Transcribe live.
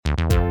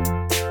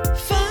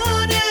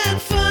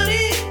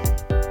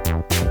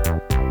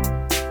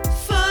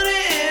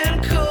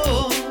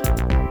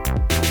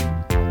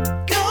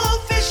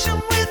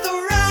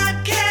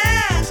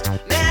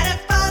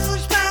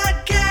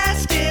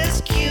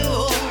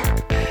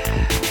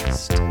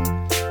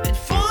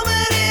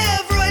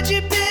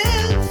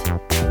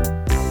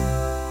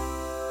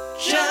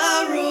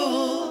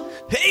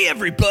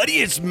everybody.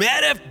 It's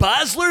Matt F.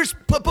 Bosler's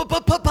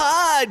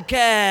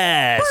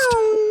podcast.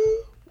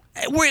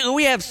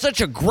 We have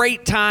such a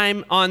great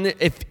time on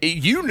if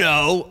you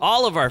know,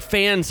 all of our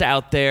fans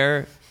out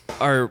there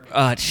are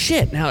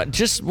shit. Now,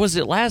 was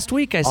it last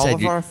week I said all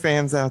of our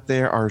fans out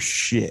there are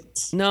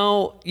shit.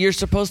 No, you're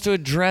supposed to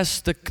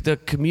address the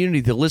community,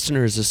 the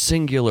listeners, a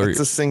singular. It's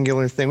a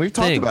singular thing. We've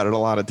talked about it a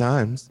lot of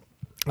times.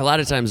 A lot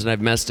of times, and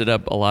I've messed it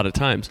up a lot of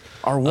times.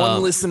 Our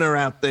one listener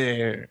out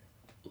there.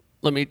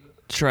 Let me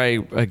try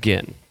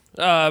again.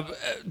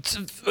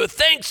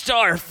 Thanks to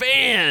our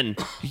fan,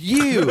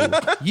 you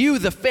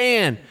the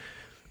fan.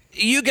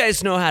 You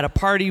guys know how to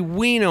party.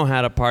 We know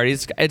how to party.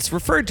 It's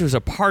referred to as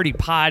a party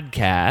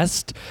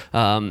podcast.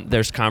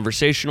 There's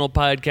conversational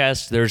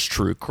podcasts. There's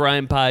true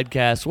crime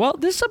podcasts. Well,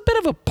 this is a bit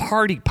of a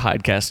party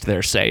podcast.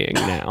 They're saying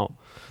now.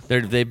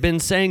 They've been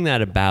saying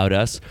that about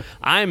us.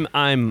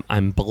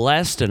 I'm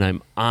blessed and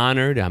I'm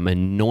honored. I'm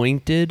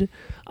anointed.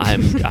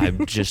 I'm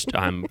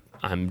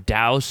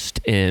doused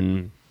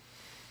in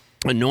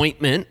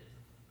anointment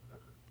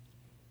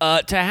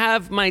to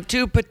have my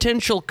two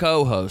potential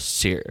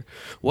co-hosts here.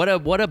 What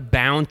a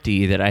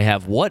bounty that I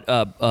have. What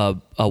a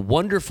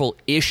wonderful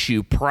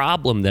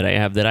problem that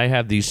I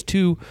have these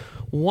two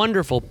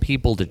wonderful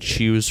people to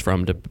choose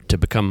from to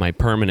become my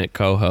permanent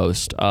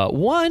co-host.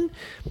 One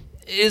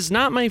is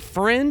not my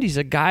friend. He's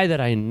a guy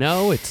that I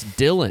know. It's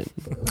Dylan.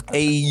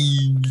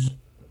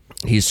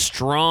 He's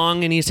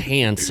strong and he's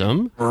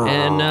handsome.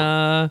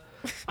 And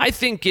I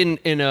think in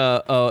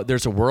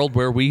there's a world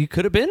where we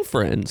could have been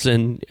friends,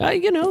 and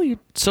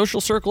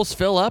social circles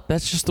fill up.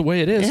 That's just the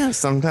way it is. Yeah,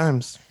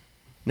 sometimes.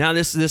 Now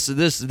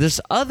this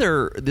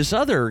other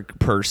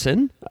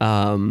person,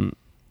 so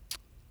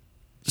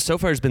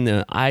far has been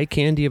the eye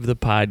candy of the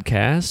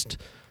podcast.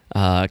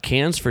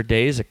 Cans for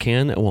days, a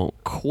can that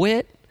won't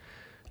quit.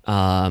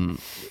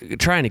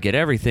 Trying to get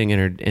everything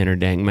in her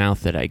dang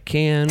mouth that I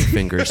can.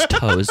 Fingers,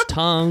 toes,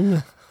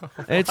 tongue.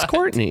 It's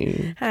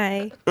Courtney.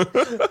 Hi.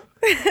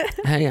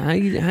 Hey, how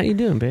you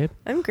doing, babe?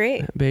 I'm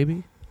great.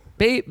 Baby?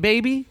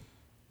 Baby?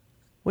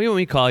 What do you want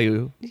me to call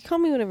you? You call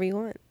me whatever you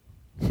want.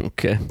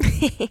 Okay.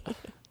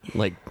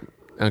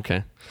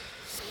 Okay.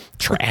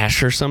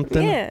 Trash or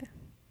something? Yeah.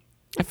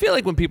 I feel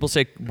like when people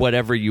say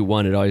whatever you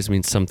want, it always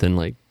means something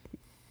like,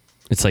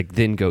 it's like,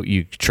 then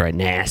you try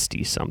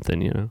nasty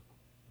something, you know?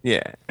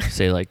 Yeah.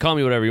 Say like, call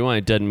me whatever you want.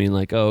 It doesn't mean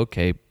like, oh,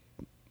 okay,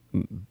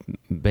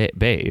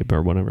 babe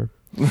or whatever.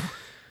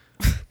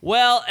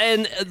 Well,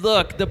 and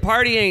look, the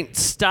party ain't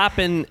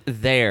stopping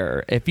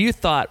there. If you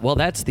thought, well,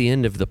 that's the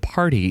end of the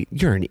party,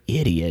 you're an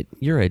idiot.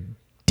 You're a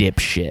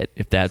dipshit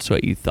if that's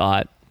what you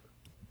thought.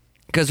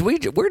 Because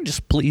we're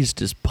just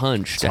pleased as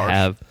punch to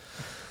have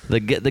the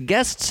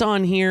guests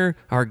on here.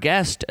 Our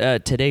guest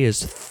today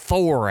is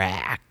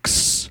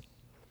Thorax.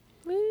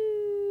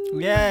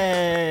 Yay!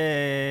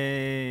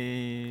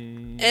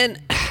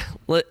 And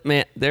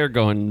man, they're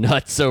going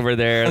nuts over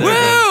there.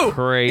 They're going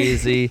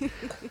crazy.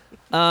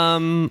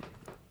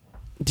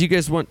 Do you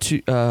guys want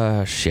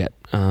to? Shit.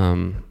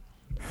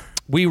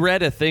 We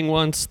read a thing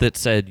once that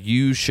said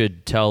you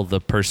should tell the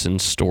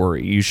person's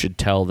story. You should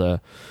tell the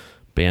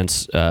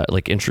band's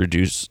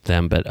introduce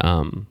them. But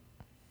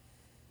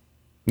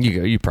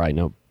you probably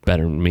know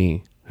better than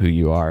me who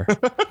you are.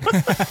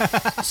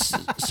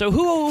 So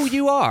who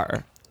you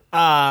are?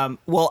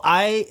 Well,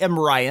 I am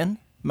Ryan.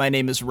 My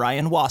name is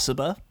Ryan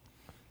Wasaba.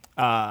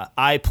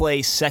 I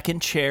play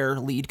second chair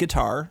lead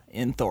guitar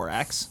in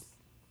Thorax.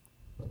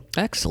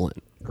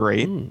 Excellent.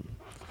 Great.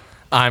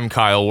 I'm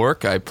Kyle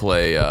Work. I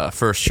play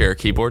first chair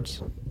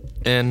keyboards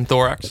in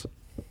Thorax.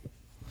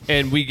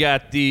 And we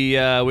got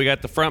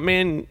the front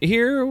man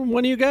here.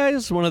 One of you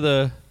guys. One of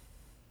the.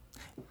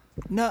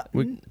 No,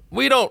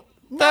 We don't.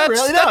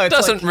 That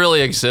doesn't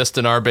really exist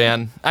in our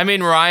band. I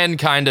mean, Ryan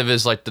kind of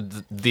is like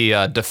the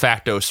de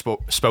facto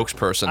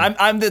spokesperson.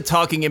 I'm the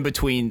talking in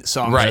between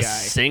songs Right. guy.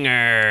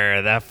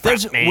 Singer, the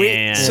front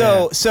man.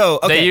 So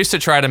okay. They used to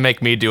try to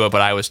make me do it,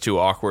 but I was too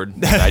awkward.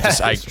 I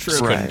just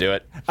couldn't do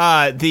it.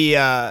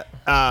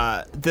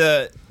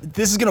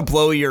 This is gonna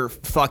blow your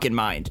fucking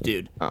mind,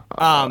 dude.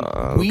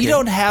 We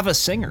don't have a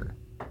singer.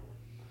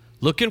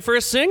 Looking for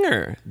a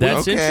singer.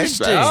 That's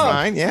interesting. That's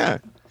fine. Yeah.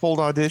 Hold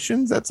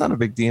auditions. That's not a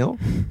big deal.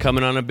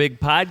 Coming on a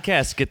big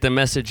podcast, get the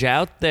message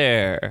out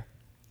there.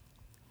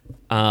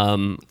 What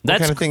kind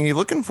of thing are you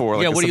looking for?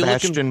 Like what a are you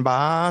Sebastian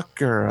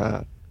Bach or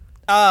a...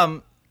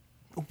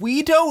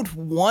 We don't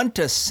want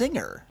a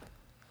singer.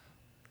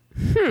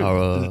 Is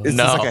this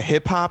like a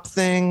hip hop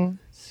thing?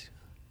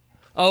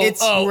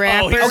 It's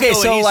rappers. Okay,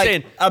 so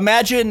like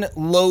imagine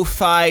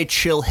lo-fi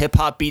chill hip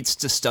hop beats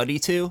to study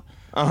to.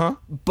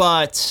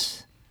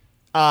 But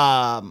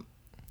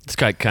it's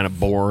kind of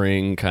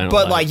boring, kind of.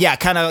 But like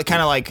kind of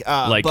like.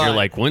 Like but, you're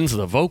like, when's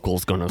the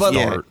vocals gonna but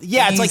start?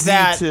 yeah, it's like Easy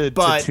that, to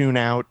but tune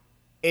out.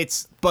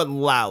 it's but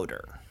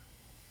louder.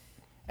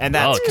 And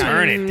that's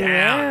turn it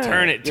down,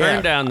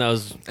 turn down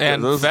those.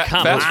 And Come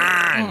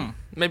faster. on.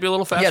 Maybe a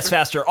little faster. yes,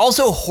 faster.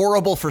 Also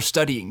horrible for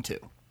studying too.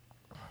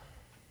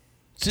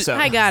 So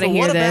I gotta So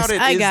hear what this. about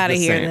it I is gotta the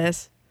hear same?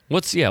 this.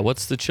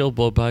 What's the chill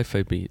blow by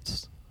fi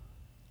beats?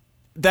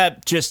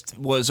 that just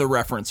was a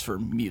reference for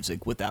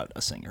music without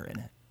a singer in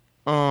it.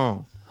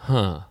 Oh.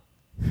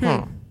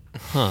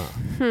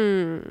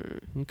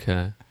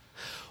 Okay.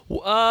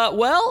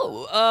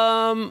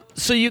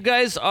 So you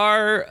guys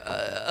are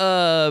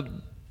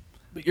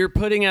you're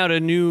putting out a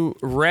new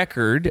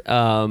record.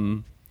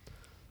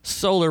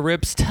 Solar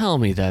Rips, tell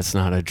me that's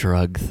not a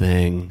drug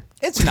thing.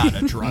 It's not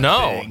a drug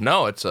thing.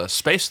 No, it's a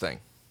space thing.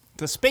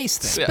 The space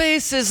thing.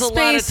 Space is a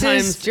lot of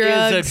times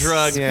drugs. is a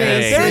drug Yeah,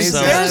 thing. space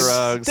There's- is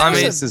drugs. there's-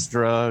 Space is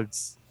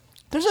drugs.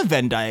 There's a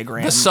Venn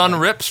diagram. The sun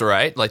rips,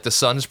 right? Like the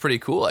sun's pretty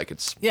cool. Like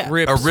it's Yeah.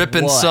 Rips a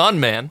ripping what? sun,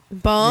 man.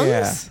 Bongs?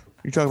 Yeah.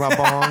 You talking about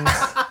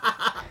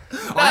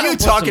bongs? Are you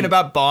talking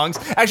about bongs?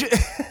 Actually,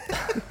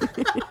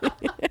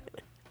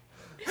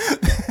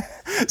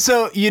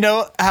 so you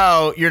know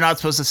how you're not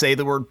supposed to say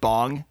the word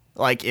bong,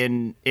 like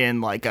in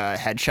like a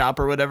head shop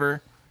or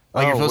whatever.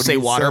 Like you're Oh, supposed to say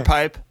what do you water say?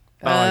 pipe.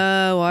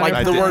 Water Like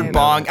the didn't word know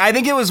bong. that. I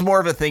think it was more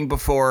of a thing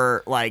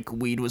before like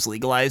weed was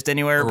legalized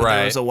anywhere. But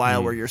there was a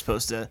while where you're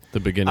supposed to. The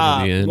beginning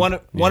and the end.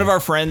 One of our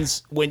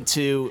friends went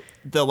to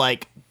the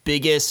like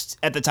biggest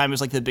at the time. It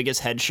was like the biggest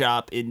head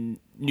shop in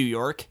New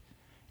York,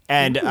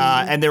 and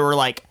there were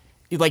like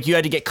you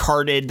had to get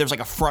carded. There's like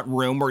a front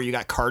room where you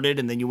got carded,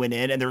 and then you went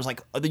in, and there was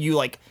like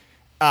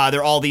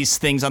there are all these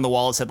things on the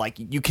wall that said like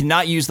you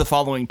cannot use the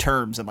following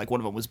terms, and like one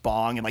of them was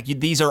bong, and like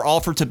these are all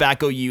for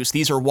tobacco use.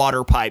 These are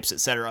water pipes,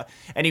 etc.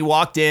 And he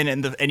walked in,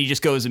 and he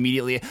just goes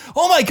immediately,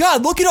 "Oh my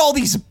God, look at all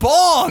these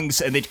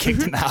bongs!" And they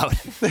kicked him out.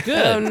 Good.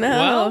 Oh, no.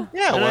 Well,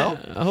 Yeah, well.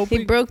 I hope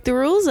He broke the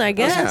rules, I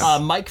guess.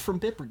 Mike from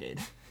Bit Brigade.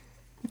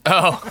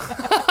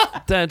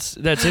 that's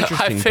interesting.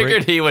 I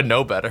figured he would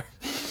know better.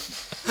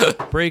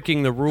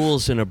 Breaking the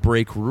rules in a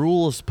break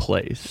rules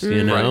place,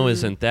 you know,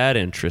 isn't that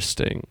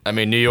interesting? I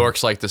mean, New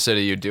York's like the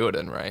city you do it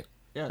in, right?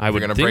 I If would you're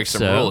gonna think break some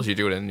so. rules, you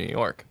do it in New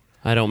York.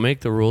 I don't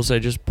make the rules, I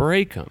just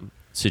break them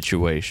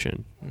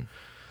situation.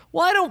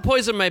 Well, I don't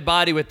poison my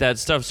body with that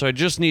stuff, so I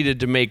just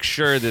needed to make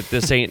sure that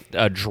this ain't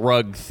a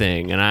drug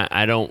thing, and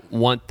I don't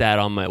want that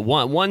on my...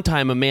 One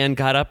time a man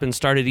got up and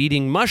started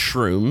eating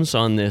mushrooms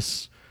on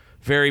this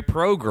very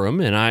program,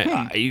 and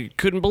I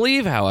couldn't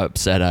believe how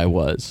upset I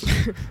was.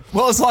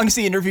 Well, as long as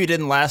the interview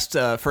didn't last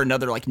for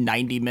another like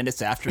 90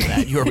 minutes after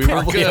that, you were We were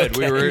probably good.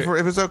 okay.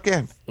 It was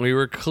okay. We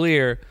were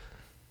clear.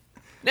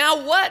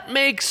 Now, what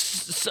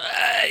makes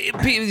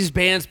these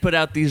bands put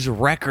out these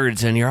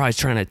records and you're always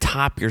trying to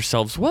top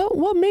yourselves?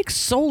 What makes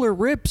Solar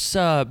Rips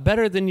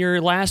better than your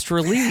last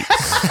release?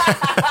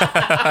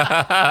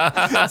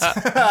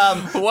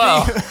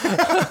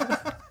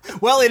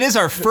 Well, it is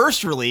our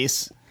first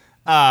release.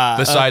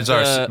 Besides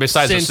a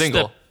Since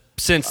single.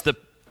 Since the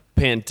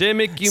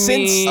pandemic, you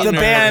Since mean? the or-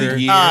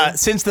 band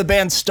since the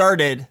band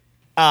started in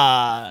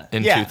yeah,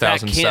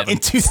 2007. in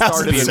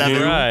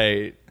 2007.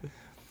 Right.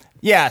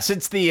 Yeah,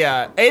 since the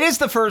it is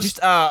the first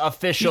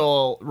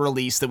official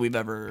release that we've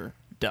ever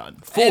done.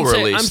 Full And say-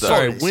 release,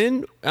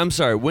 though. I'm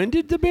sorry. When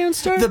did the band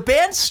start? The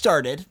band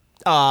started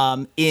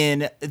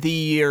in the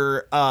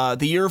year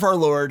of our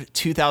Lord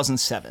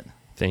 2007.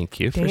 Thank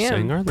you for Damn.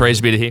 saying our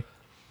Praise be to He.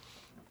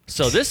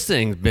 So this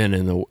thing's been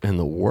in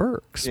the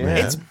works, Yeah.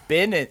 man. It's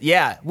been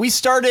we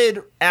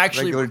started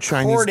actually Regular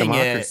Chinese recording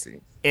democracy.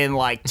 it in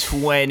like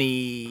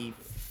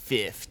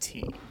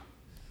 2015.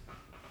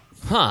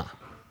 Huh.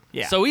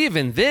 Yeah. So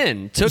even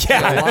then, took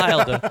Yeah. a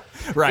while to.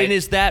 Right. And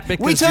is that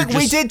because we you're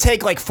just, did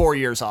take like 4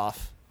 years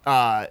off.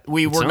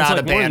 We were Sounds not like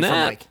a more band than from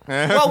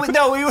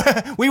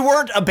that. like we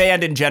weren't a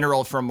band in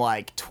general from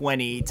like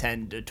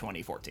 2010 to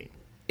 2014.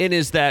 And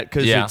is that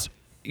because Yeah.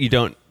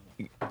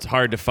 it's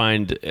hard to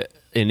find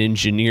an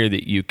engineer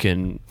that you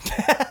can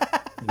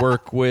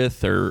work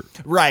with or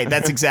Right,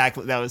 that's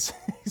exactly that was.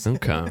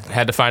 okay.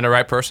 Had to find the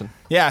right person.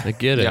 Yeah, I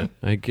get it. Yeah.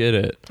 I get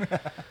it.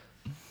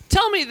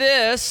 Tell me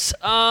this: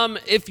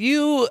 if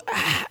you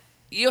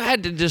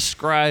had to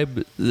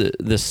describe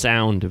the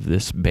sound of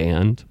this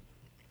band,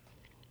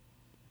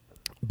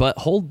 but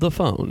hold the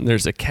phone.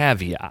 There's a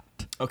caveat.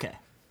 Okay.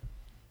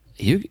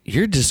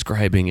 You're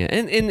describing it,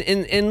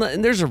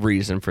 and there's a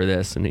reason for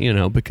this,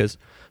 and because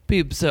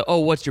people say, "Oh,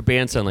 what's your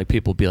band sound like?"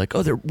 People be like,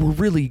 "Oh, we're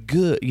really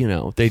good."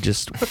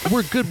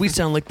 We're good. We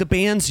sound like the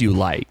bands you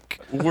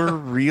like. We're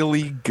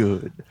really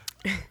good.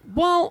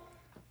 Well,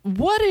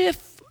 what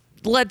if,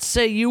 let's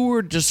say, you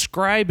were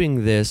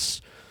describing this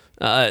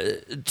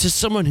to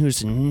someone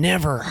who's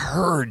never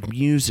heard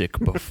music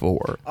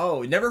before,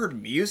 Oh, never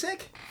heard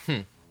music?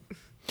 and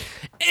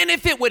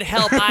if it would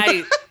help,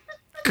 I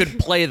could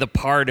play the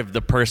part of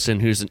the person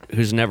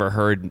who's never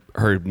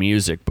heard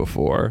music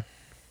before.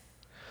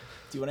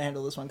 Do you want to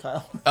handle this one,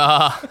 Kyle?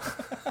 No,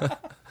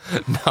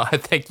 I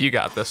think you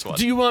got this one.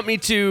 Do you want me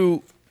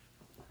to?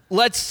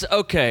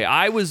 Okay,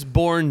 I was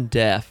born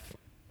deaf.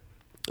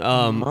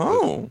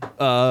 Oh.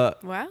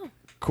 Wow.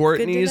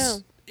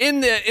 Courtney's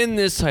in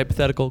this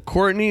hypothetical.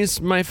 Courtney's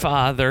my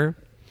father.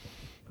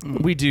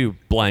 We do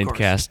blind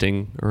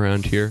casting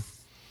around here.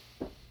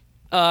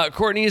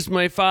 Courtney is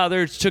my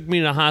father. Took me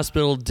to the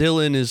hospital.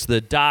 Dylan is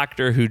the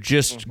doctor who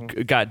just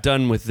got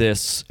done with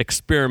this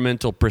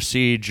experimental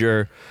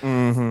procedure. They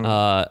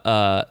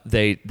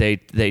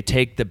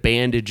take the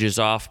bandages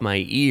off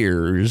my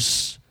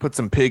ears. Put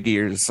some pig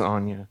ears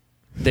on you.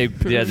 They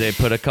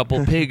put a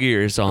couple pig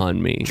ears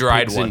on me.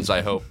 Dried Pigs ones,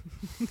 I hope.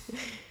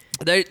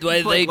 They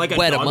like a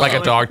wet dog them Like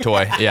a dog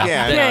toy. Yeah.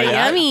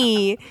 Yeah,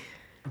 yummy.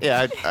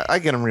 Yeah, I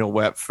get them real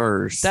wet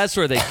first. That's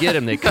where they get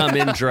them. They come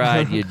in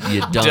dried. You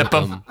dunk Dip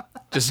 'em. them.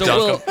 Just So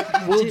dunk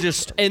 'em. we'll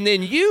just, and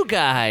then you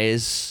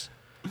guys,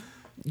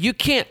 you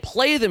can't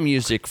play the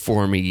music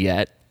for me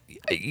yet.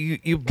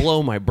 You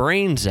blow my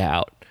brains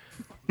out.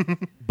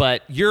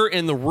 But you're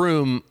in the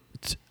room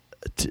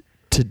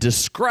to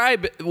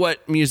describe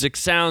what music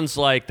sounds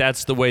like.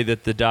 That's the way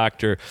that the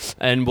doctor,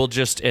 and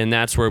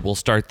that's where we'll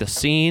start the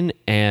scene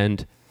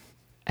and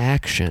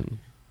action.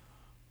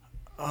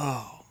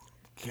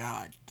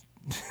 God.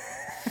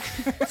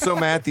 So,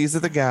 Matt, these are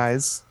the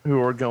guys who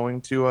are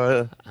going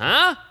to...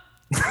 Huh?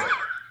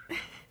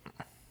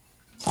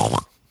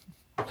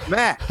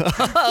 Matt!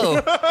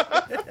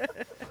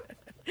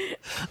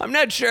 I'm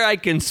not sure I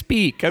can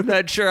speak. I'm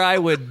not sure I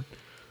would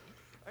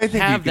I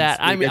think have you can that.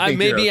 speak. I think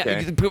maybe, you're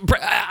okay.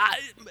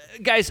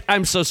 guys,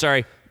 I'm so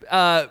sorry.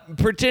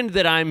 Pretend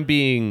that I'm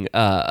being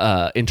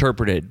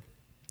interpreted.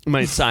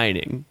 My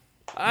signing.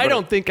 I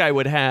don't think I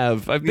would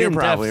have. I've You're been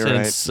deaf probably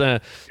right.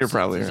 since. You're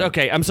probably right.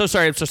 Okay, I'm so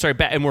sorry.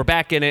 And we're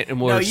back in it,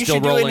 and we're No, you still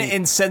should rolling. do an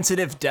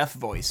insensitive deaf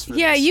voice. For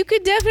Yeah, this. you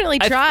could definitely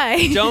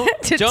try.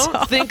 Don't to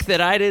talk. think that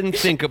I didn't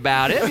think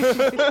about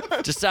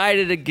it.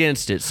 Decided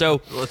against it.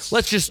 So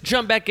let's just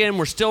jump back in.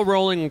 We're still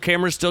rolling.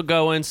 Camera's still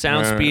going.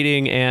 Sound All right.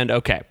 speeding. And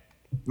okay.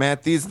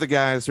 Matt, these are the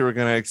guys who are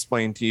going to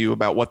explain to you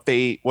about what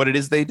it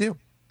is they do.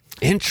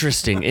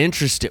 Interesting.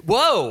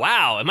 Whoa!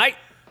 Wow.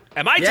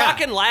 Am I Yeah.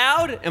 talking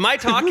loud? Am I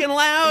talking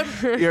loud?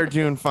 You're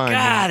doing fine.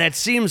 God, that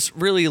seems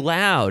really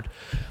loud.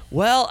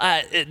 Well,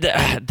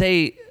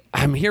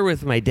 I'm here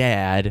with my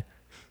dad,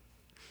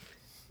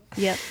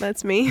 Yep,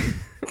 that's me.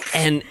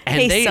 and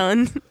Hey,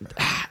 son.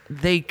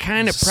 they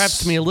kind of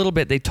prepped me a little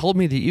bit. They told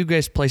me that you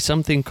guys play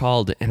something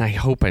called, and I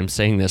hope I'm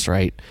saying this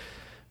right,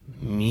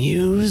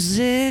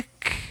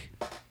 music.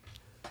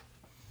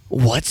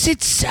 What's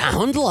it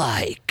sound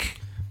like?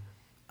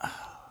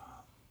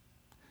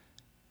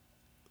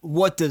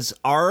 What does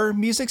our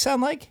music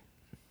sound like?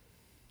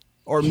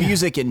 Or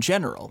music in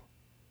general?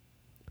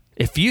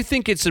 If you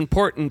think it's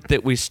important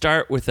that we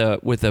start with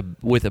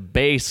a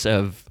base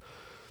of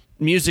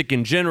music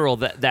in general,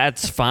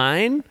 that's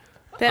fine.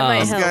 That might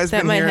This help. guy's That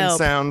been might hearing help.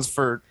 sounds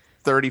for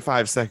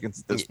 35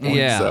 seconds at this point,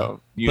 Yeah. so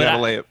you But got to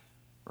I- lay it.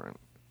 Right.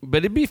 But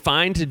it'd be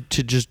fine to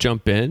just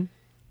jump in.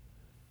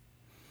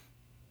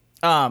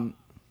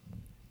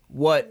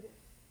 What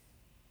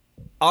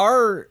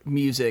our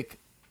music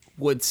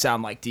would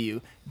sound like to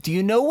you? Do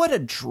you know what a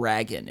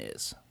dragon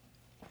is?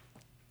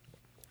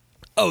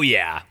 Oh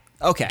yeah.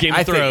 Okay, Game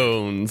I of figured.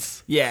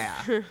 Thrones. Yeah.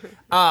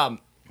 Have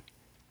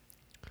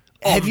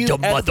you the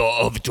mother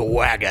of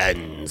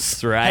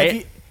dragons,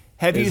 right?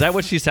 have you Is that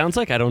what she sounds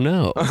like? I don't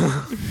know.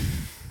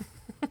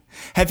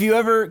 have you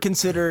ever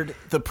considered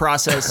the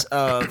process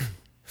of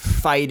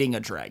fighting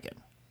a dragon?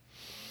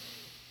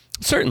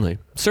 Certainly,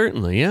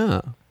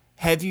 yeah.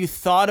 Have you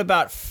thought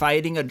about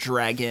fighting a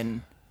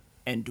dragon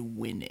and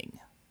winning?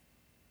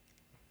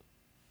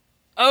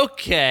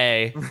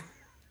 Okay.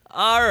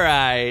 All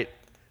right.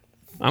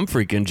 I'm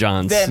freaking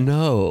Jon Then-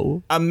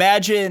 Snow.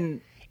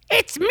 Imagine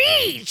It's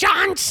me,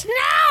 Jon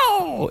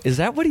Snow. Is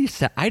that what he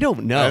said? I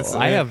don't know. That's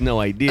I it. have no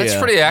idea. That's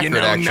pretty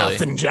accurate,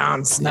 actually.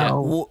 Jon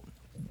Snow.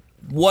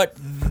 what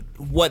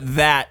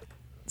that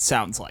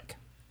sounds like.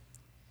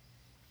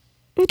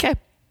 Okay.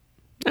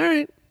 All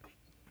right.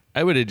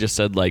 I would have just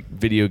said like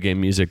video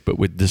game music, but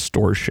with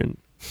distortion.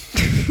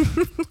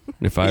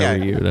 If I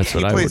were you, that's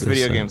what I He would plays have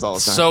video said. games all the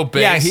time. So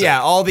basic.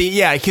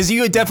 Because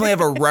you would definitely have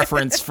a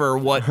reference for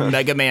what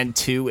Mega Man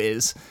 2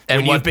 is, And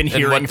when what- you've been and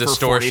hearing what for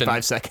distortion.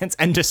 45 seconds,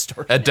 and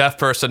distortion. A deaf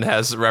person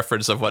has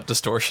reference of what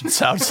distortion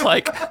sounds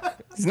like.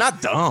 He's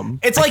not dumb.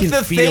 It's like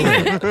the feel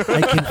thing. it.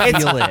 I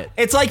can feel it.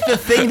 It's like the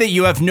thing that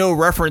you have no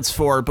reference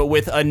for, but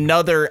with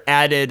another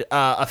added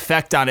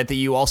effect on it that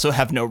you also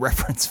have no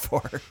reference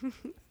for.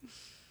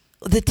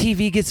 The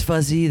TV gets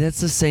fuzzy.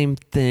 That's the same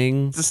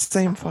thing. It's the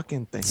same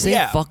fucking thing. Same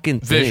Yeah. fucking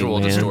thing, Visual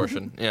man.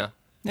 distortion. Yeah.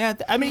 Yeah,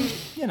 I mean,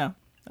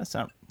 that's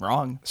not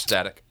wrong.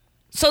 Static.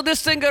 So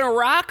this thing gonna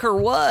rock or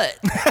what?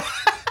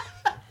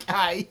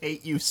 I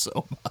hate you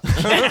so much.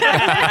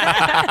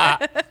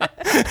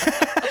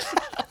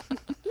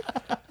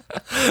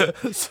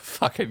 This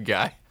fucking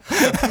guy.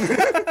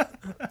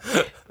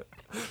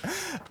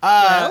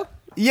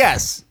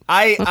 Yes,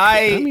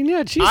 I mean,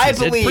 yeah, Jesus. I it's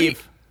pretty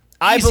believe.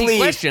 I easy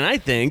believe. question, I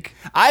think.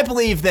 I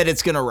believe that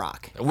it's gonna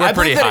rock. We're I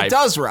pretty believe that hyped. it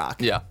does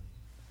rock. Yeah.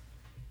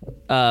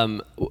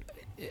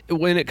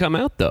 When it come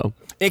out though?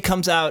 It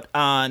comes out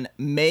on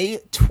May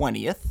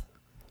 20th,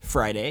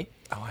 Friday.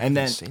 Oh, I and haven't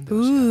then seen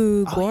those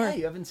Ooh, Oh, boy. yeah,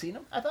 you haven't seen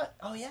them? I thought.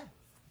 Oh yeah.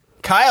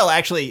 Kyle,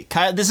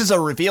 this is a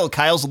reveal.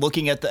 Kyle's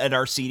looking at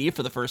our CD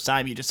for the first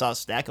time. You just saw a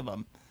stack of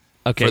them.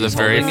 Okay, for the he's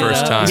very holding it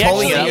first up. time. He's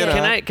holding it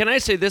up. Can I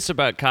say this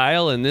about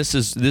Kyle? And this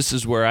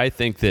is where I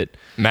think that,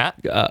 Matt?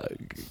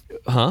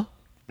 huh?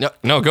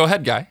 No, go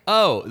ahead, guy.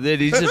 Oh, that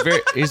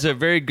he's a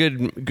very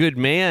good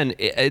man.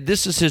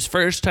 This is his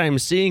first time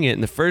seeing it,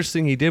 and the first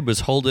thing he did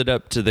was hold it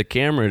up to the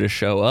camera to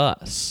show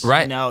us.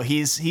 Right. No,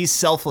 he's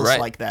selfless Right.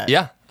 like that.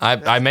 Yeah,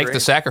 I make the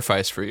great.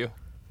 sacrifice for you.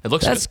 It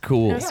looks That's good.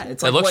 cool. Yeah,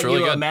 it's It like looks what really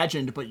you good.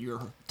 imagined, but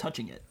you're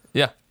touching it.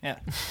 Yeah. Yeah.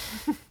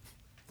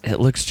 It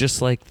looks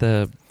just like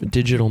the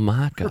digital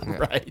mock-up.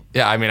 Right.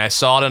 Yeah, I mean, I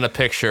saw it in a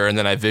picture, and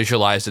then I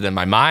visualized it in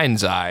my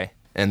mind's eye,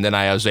 and then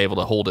I was able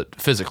to hold it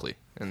physically,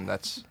 and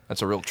that's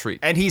a real treat.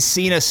 And he's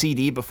seen a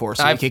CD before,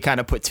 so he can kind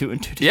of put two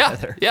and two Yeah,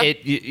 together. yeah.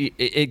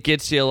 It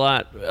gets you a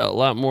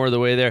lot more of the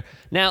way there.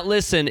 Now,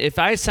 listen, if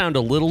I sound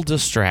a little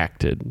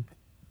distracted,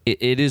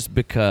 it is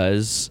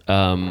because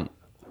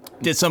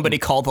Did somebody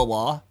call the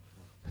law?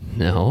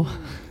 no.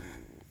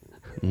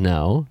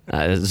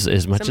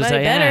 As much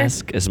Somebody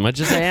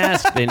as I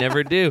ask, they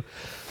never do.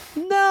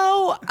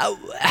 No.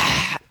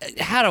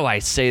 How do I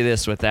say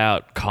this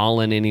without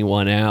calling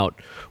anyone out?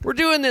 We're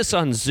doing this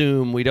on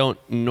Zoom. We don't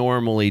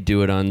normally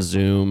do it on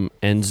Zoom,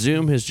 and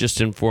Zoom has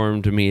just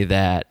informed me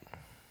that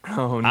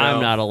Oh no.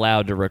 I'm not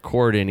allowed to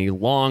record any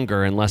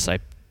longer unless I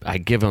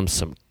give them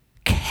some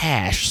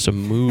cash,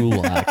 some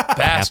moolah,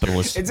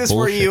 capitalist. Is this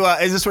bullshit.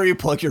 where you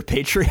plug your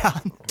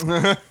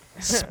Patreon?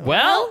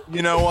 Well,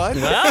 You know what?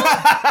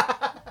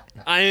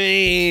 I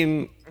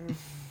mean,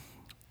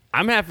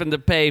 I'm having to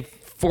pay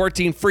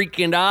 $14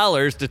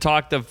 freaking to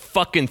talk to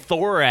fucking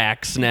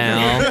Thorax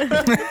now.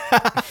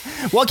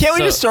 Well, can't we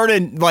So- just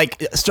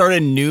start a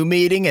new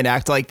meeting and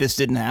act like this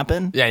didn't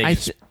happen? Yeah, you I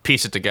can just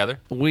piece it together.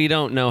 We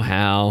don't know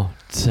how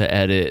to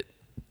edit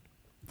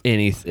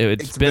anything.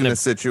 It's been a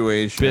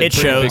situation. been It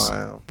shows.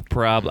 Wow.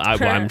 problem.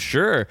 I'm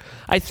sure.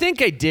 I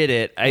think I did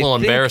it. A little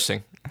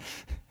embarrassing.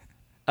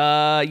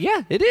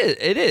 Yeah, it is.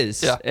 It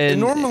is. Yeah. It And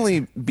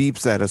normally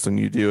beeps at us when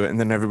you do it, and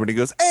then everybody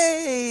goes,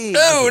 "Hey!"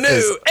 Oh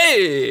Because no!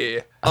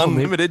 Hey!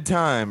 unlimited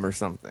time or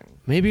something.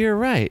 maybe you're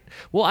right.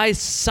 Well, I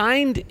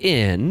signed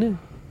in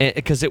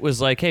because it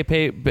was like, hey,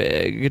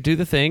 do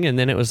the thing, and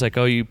then it was like,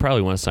 oh, you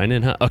probably want to sign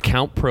in, huh?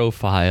 Account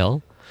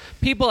profile.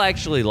 People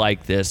actually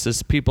like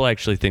this. People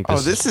actually think this.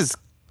 Oh, this is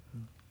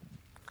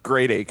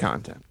grade A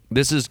content.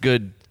 This is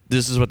good.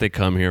 This is what they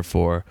come here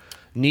for.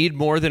 Need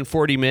more than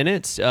 40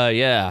 minutes?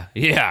 Yeah.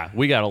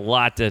 We got a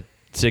lot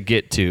to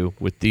get to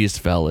with these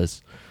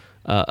fellas.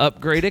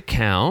 Upgrade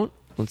account.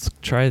 Let's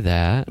try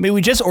that. I mean,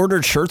 we just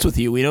ordered shirts with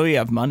you. We know you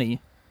have money.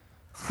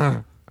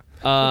 I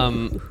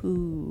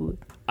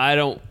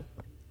don't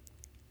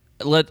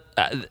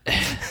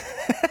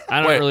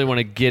really want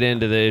to get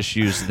into the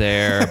issues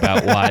there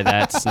about why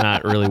that's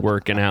not really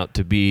working out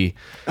to be.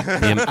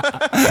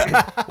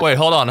 Wait,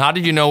 hold on. How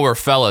did you know we're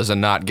fellas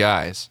and not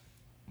guys?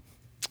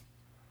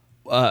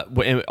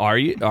 Are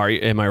you?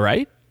 Am I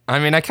right? I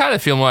mean, I kind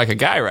of feel more like a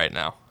guy right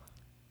now.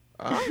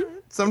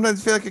 Sometimes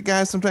you feel like a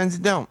guy, sometimes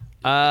you don't.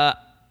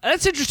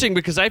 That's interesting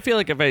because I feel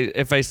like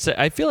if I say,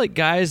 I feel like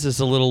guys is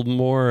a little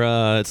more.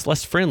 It's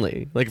less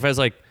friendly. Like if I was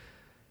like,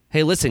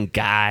 hey, listen,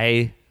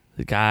 guys.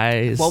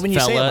 Well, when you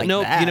say it fella. like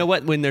no, that- you know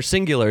what? When they're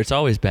singular, it's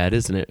always bad,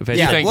 isn't it? If I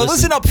Yeah. say, think- Well,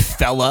 listen up,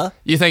 fella.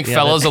 You think Yeah,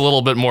 fella's that- a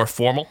little bit more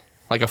formal?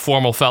 Like a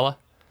formal fella?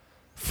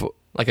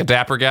 Like a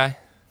dapper guy?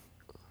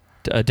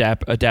 a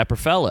dapper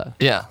fella.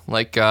 Yeah,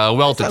 like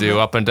well-to-do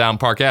up and down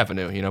Park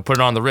Avenue. You know, put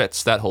it on the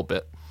Ritz, that whole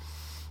bit.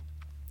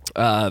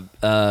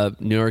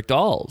 New York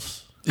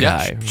Dolls. Yeah,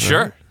 guy, right?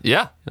 sure.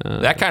 Yeah,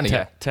 that kind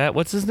of guy.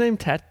 What's his name?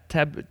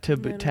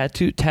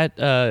 Tattoo.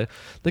 The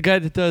guy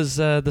that does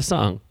the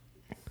song.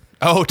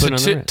 Oh, Put it on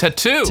the Ritz.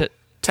 Tattoo.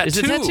 Ta- is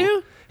it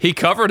Tattoo? He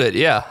covered it,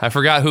 yeah. I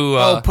forgot who.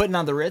 Putting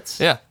on the Ritz?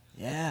 Yeah.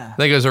 Yeah. I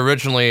think it was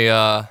originally,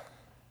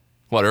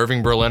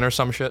 Irving Berlin or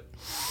some shit?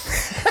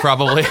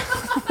 Probably.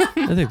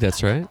 I think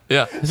that's right.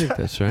 Yeah. I think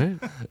that's right.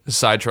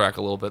 Sidetrack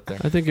a little bit there.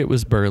 I think it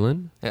was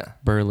Berlin. Yeah.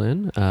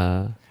 Berlin.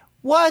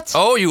 What?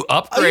 Oh, you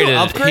upgraded.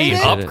 He upgraded?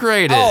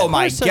 upgraded. Oh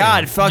my course I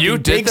God! am. Fucking You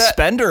did big that?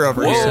 spender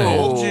over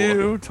Whoa.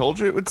 here. Told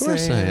you it would Of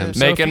course say I am. it.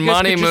 So if Making you guys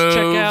money could just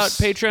check out moves.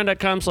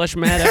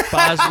 patreon.com/Matt F.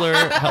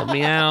 Bosler. Help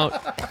me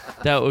out.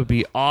 That would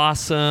be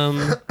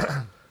awesome.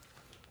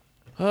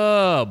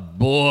 Oh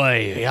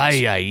boy.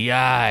 Ay, ay,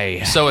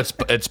 ay. So it's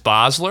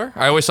Bosler?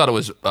 I always thought it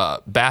was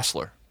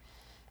Basler.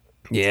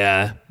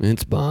 Yeah,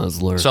 it's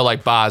Bosler. So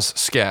like Boz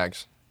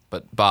Skaggs,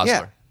 but Bosler.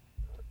 Yeah.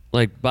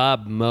 like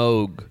Bob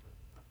Moog.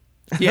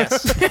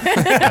 Yes.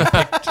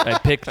 I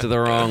picked the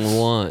wrong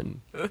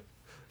one.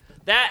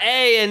 That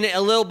and a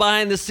little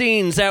behind the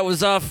scenes. That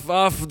was off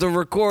the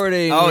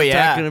recording. Oh, We're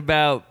yeah. talking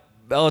about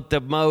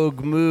the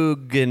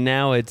Moog, and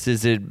now is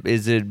it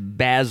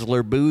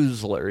Basler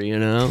Boozler? You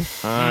know,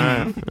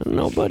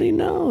 nobody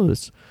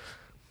knows.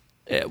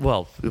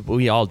 Well,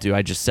 we all do.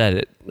 I just said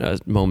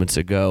it moments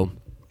ago.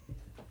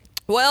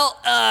 Well,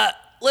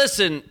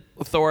 listen,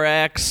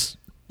 Thorax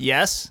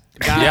Yes.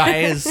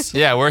 guys.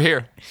 Yeah, we're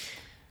here.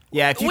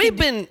 Yeah. If you We've could-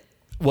 been.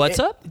 What's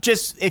up?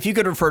 Just if you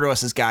could refer to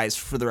us as guys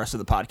for the rest of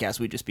the podcast,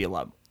 we'd just be a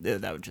lot.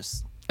 That would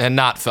just And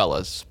not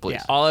fellas, please.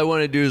 Yeah. All I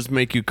want to do is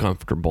make you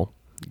comfortable,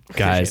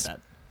 guys. appreciate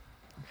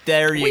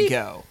There you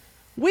go.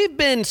 We've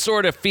been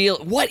sort of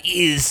what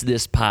is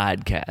this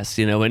podcast,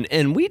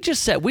 and we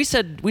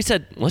said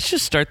let's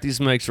just start these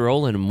mics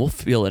rolling and we'll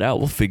feel it out.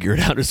 We'll figure it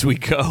out as we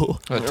go.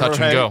 A touch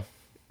and go.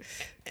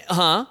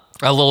 Huh?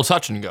 A little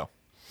touch and go.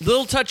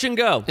 Little touch and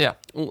go. Yeah.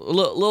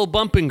 Little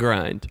bump and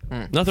grind.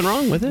 Nothing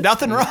wrong with it.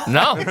 Nothing wrong.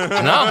 No.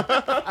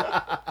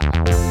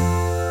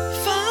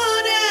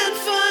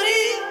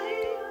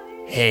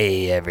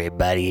 Hey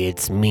everybody,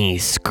 it's me,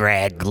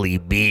 Scraggly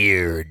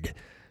Beard.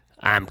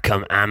 I'm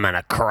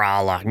gonna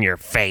crawl on your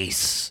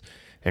face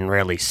and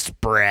really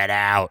spread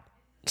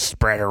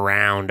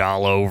around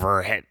all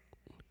over it.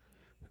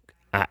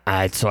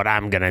 That's what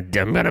I'm gonna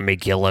do. I'm gonna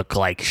make you look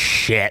like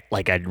shit,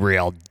 like a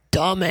real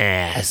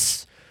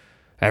dumbass.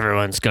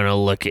 Everyone's gonna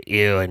look at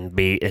you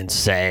and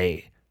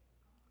say,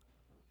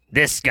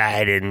 "This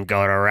guy didn't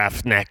go to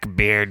Roughneck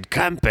Beard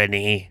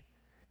Company.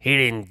 He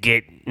didn't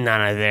get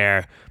none of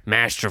their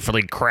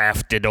masterfully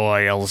crafted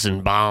oils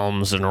and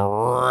balms and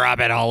rub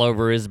it all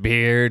over his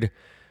beard.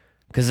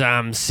 'Cause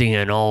I'm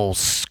seeing old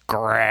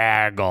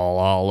Scraggle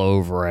all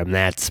over him.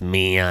 That's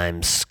me,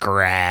 I'm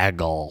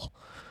Scraggle.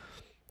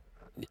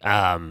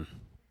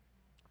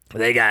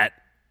 They got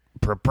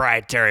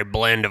proprietary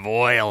blend of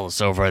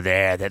oils over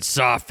there that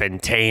soften,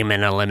 tame,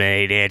 and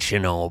eliminate itch.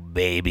 And oh,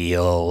 baby,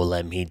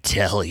 let me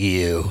tell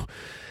you,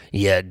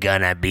 you're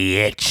gonna be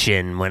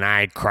itching when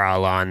I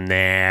crawl on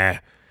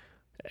there.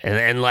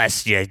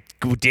 Unless you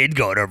did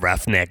go to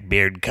Roughneck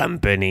Beard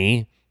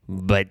Company.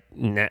 But,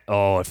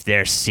 if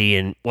they're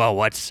seeing, well,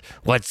 what's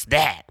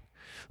that?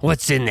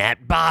 What's in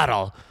that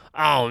bottle?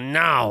 Oh,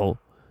 no.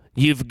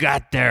 You've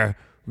got their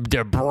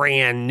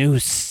brand new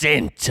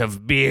scent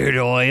of beard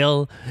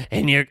oil,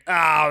 and you're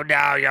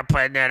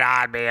putting it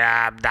on me.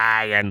 I'm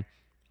dying.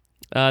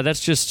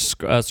 That's just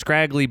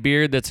Scraggly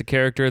Beard. That's a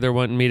character they're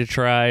wanting me to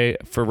try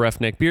for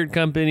Roughneck Beard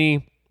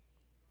Company.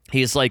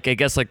 He's like, I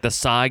guess, like the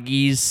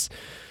Soggies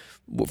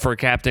for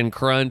Captain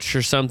Crunch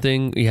or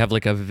something. You have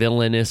like a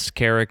villainous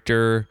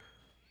character.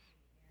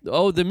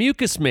 Oh, the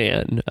Mucus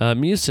Man,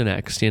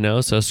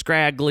 Mucinex, so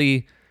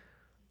Scraggly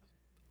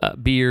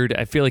Beard.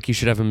 I feel like you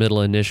should have a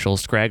middle initial,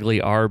 Scraggly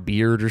R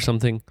Beard or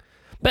something.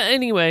 But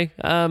anyway,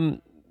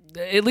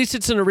 at least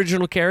it's an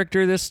original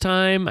character this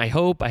time. I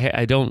hope.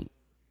 I don't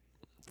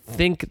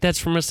think that's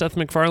from a Seth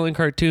MacFarlane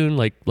cartoon,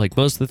 like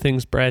most of the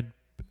things Brad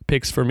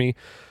picks for me.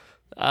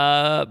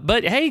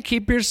 But hey,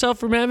 keep yourself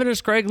from having a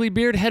scraggly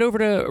beard. Head over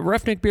to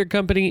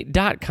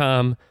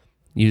roughneckbeardcompany.com.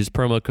 Use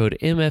promo code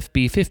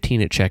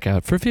MFB15 at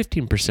checkout for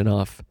 15%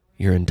 off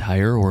your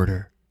entire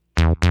order.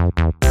 Funny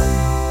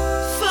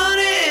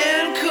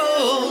and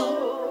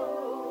cool.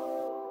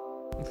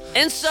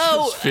 And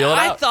so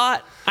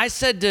I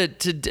said to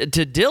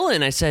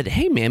Dylan, I said,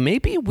 hey man,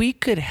 maybe we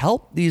could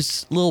help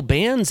these little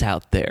bands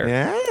out there.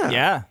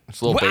 Yeah.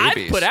 It's little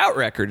babies. I've put out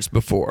records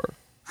before.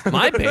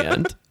 My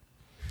band.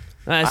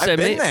 I said, I've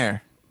been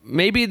there.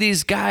 Maybe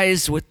these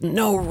guys with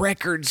no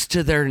records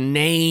to their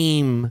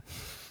name,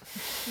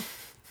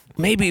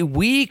 maybe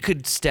we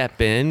could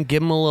step in,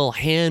 give them a little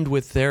hand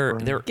with their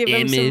Give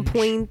image. them some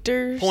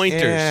pointers.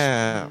 Pointers.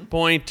 Yeah.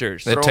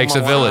 Pointers. It takes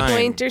a village.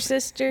 Pointer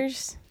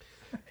sisters.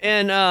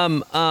 And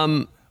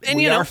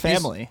We are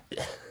family.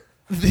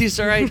 These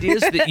are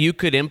ideas that you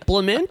could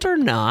implement or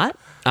not.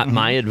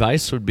 My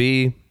advice would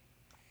be,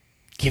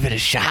 give it a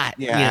shot.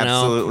 Yeah, you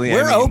know? absolutely.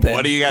 We're open.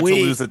 What do you got to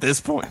lose at this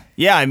point?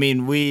 Yeah, I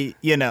mean, we,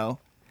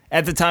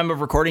 at the time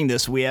of recording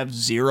this, we have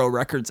 0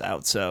 records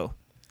out, so.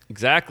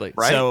 Exactly.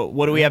 Right. So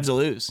what do we have to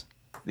lose?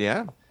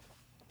 Yeah.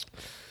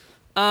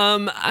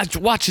 I was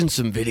watching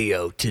some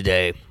video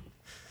today.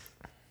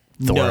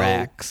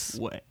 Thorax.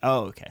 No way. Oh,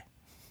 okay.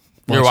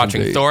 You're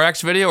watching the-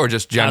 Thorax video or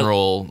just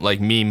general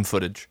meme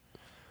footage?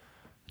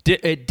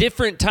 At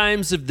different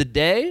times of the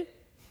day,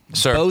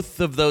 Sir. both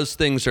of those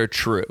things are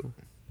true.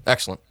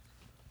 Excellent.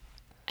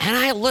 And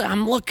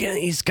I'm looking at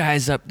these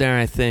guys up there,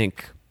 and I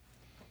think,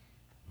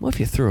 what if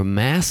you threw a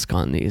mask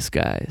on these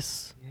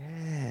guys?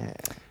 Yeah.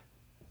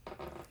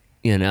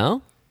 You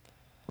know?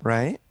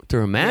 Right?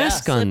 Threw a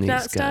mask on these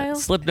Slipknot guys. style?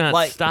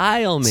 Slipknot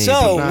style, maybe.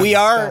 So we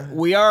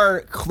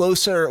are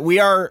closer. We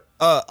are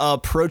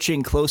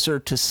approaching closer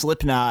to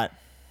Slipknot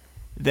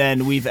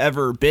than we've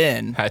ever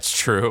been That's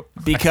true.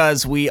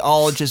 because we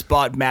all just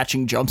bought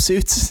matching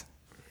jumpsuits.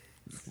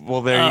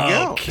 Well, there you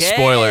go. Okay.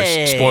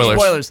 Spoilers.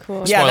 Spoilers.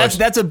 Cool. Yeah,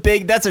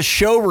 Spoilers. that's a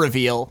show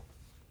reveal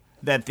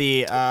that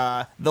the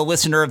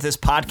listener of this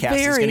podcast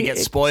is going to get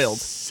spoiled.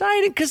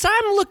 Excited because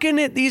I'm looking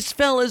at these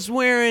fellas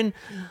wearing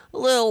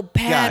little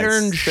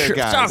patterned Guys, they're shirts.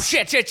 guys. Oh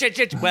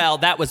shit! Well,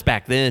 that was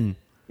back then.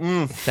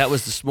 That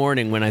was this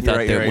morning when I thought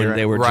right, that you're when right.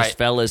 they were Right. just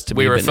fellas to me.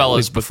 We were but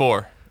fellas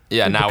before.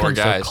 Yeah, now we're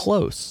become guys. So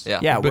close. Yeah.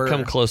 Yeah, We've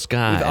become close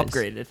guys. We've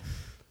upgraded.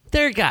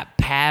 They got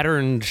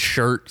patterned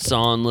shirts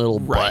on, little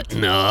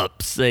button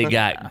ups. They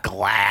got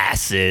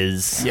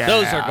glasses. Yeah.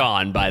 Those are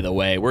gone, by the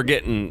way. We're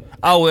getting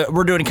Oh,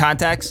 we're doing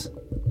contacts?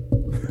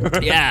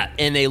 yeah,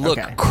 and they look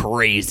Okay.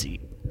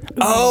 crazy.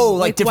 Oh,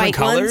 like different white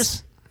colors?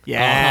 ones?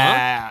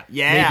 Yeah.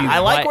 Yeah. Maybe I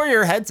like white. where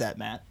your head's at,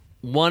 Matt.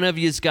 One of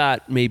you's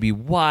got maybe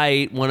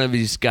white. One of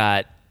you's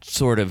got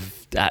sort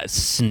of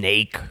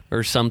snake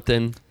or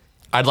something.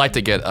 I'd like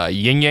to get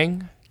yin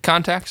yang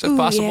contacts if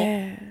possible.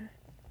 Yeah.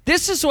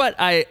 This is what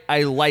I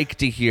like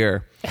to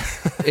hear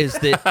is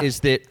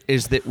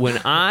that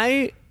when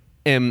I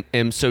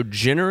am so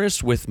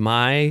generous with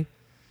my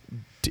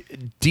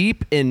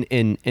deep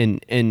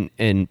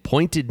and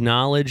pointed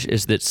knowledge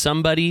is that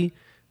somebody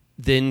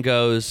then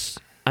goes,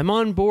 I'm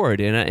on board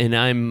and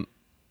I'm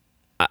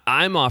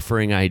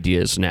offering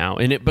ideas now,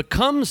 and it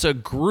becomes a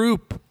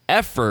group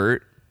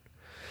effort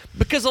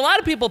because a lot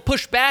of people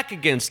push back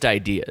against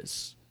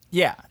ideas.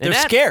 Yeah, they're And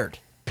that scared.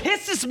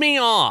 Pisses me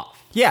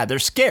off. Yeah, they're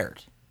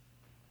scared.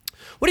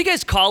 What do you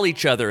guys call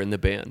each other in the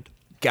band?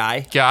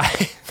 Guy.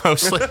 Guy,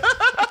 mostly.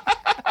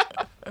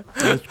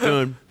 That's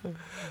good.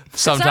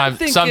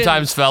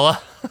 Sometimes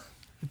fella.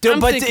 Dude, I'm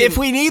but thinking- if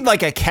we need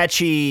like a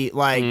catchy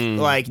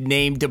like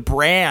name to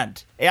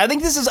brand, I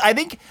think this is. I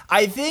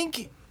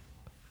think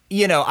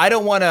you know. I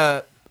don't want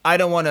to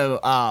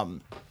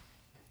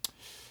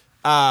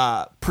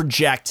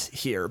project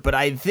here, but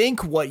I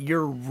think what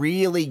you're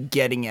really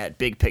getting at,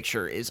 big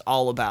picture, is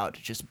all about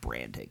just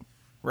branding,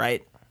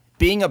 right?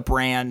 Being a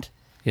brand.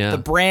 Yeah. The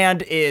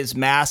brand is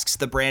masks.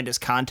 The brand is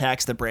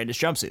contacts. The brand is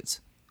jumpsuits.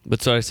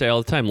 That's what I say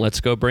all the time. Let's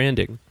go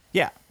branding.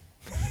 Yeah.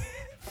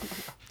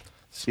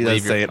 He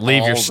does say it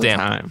leave all your the stamp.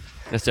 time.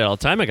 I say it all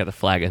the time. I got the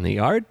flag in the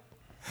yard.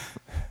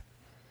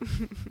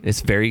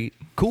 It's very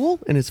cool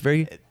and it's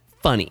very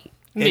funny.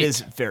 It is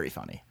very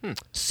funny.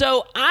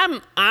 So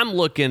I'm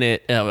looking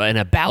at an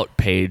about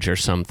page or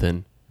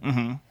something.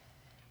 Mm-hmm.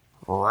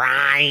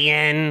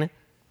 Ryan.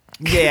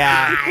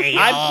 Yeah.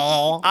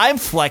 I'm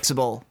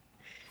flexible.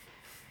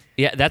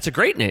 Yeah, that's a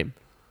great name.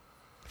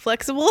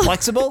 Flexible.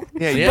 Flexible?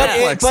 Yeah, Yeah.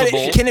 you're But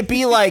flexible. can it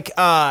be like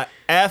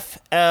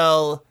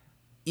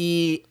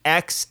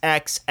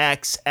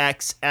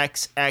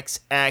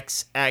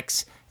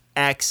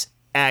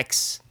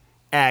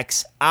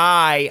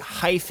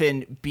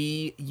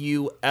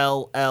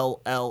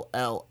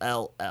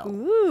FLEXXXXXXXI-BULLLLLL?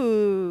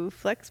 Ooh,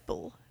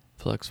 flexible.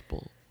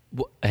 Flexible.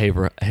 Hey,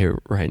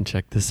 Ryan,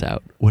 check this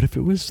out. What if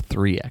it was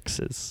 3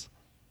 X's?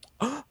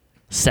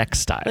 Sex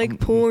style. Like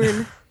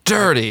porn.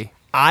 Dirty.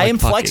 I am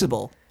fucking.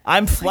 flexible.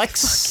 I'm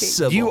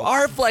flexible. You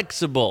are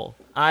flexible.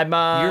 I'm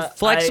You're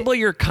flexible.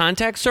 Your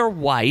contacts are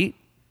white.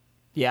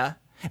 Yeah.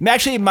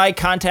 Actually, my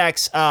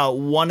contacts,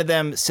 one of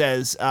them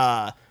says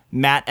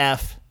Matt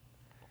F.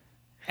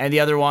 And the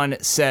other one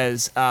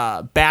says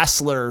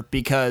Bassler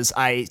because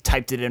I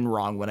typed it in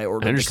wrong when I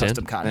ordered the understand.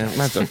 custom contacts.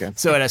 That's okay.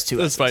 So it has 2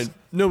 That's X's. fine.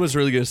 No one's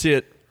really going to see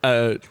it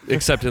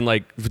except in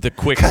like the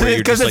quick where you're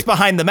Because just it's like,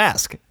 behind the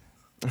mask.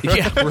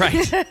 yeah,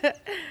 right.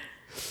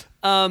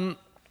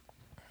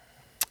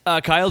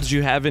 Kyle, did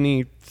you have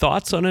any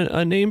thoughts on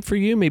a name for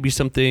you? Maybe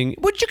something.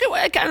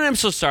 I'm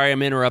so sorry,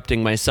 I'm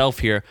interrupting myself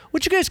here.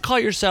 Would you guys call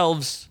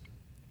yourselves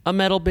a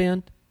metal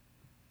band?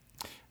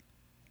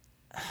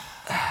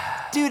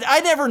 Dude, I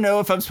never know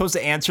if I'm supposed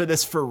to answer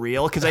this for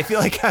real because I feel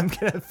like I'm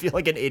going to feel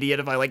like an idiot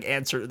if I like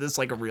answer this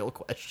like a real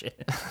question.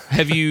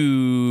 Have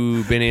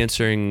you been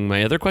answering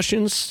my other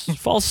questions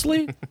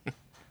falsely?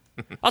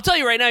 I'll tell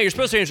you right now, you're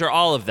supposed to answer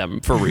all of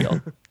them for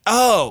real.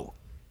 Oh.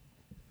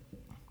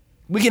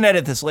 We can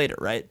edit this later,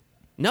 right?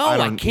 No, I I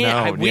don't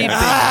can't. know. We've Yeah. been,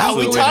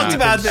 We Absolutely talked not.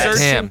 about this.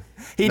 Damn.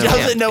 He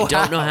doesn't know I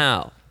don't how. know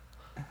how.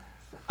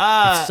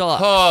 It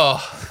sucks.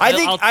 Oh, I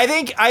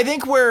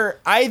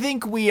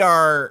think we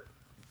are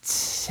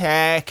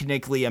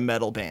technically a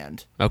metal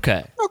band.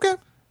 Okay. Okay.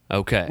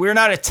 Okay. We're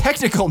not a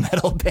technical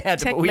metal band,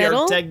 Tech but we are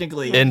metal?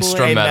 technically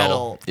instrumental. a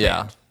metal.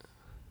 Yeah.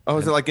 Oh,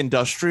 is it like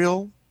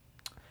industrial?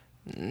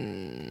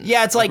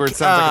 Yeah, it's like Where it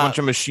sounds like a bunch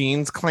of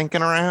machines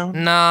clanking around?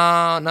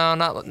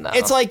 No.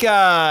 it's like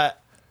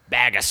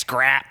bag of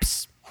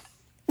scraps.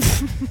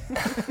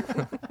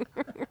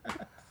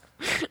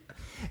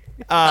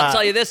 I'll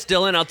tell you this,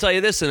 Dylan. I'll tell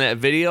you this. In that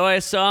video I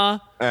saw,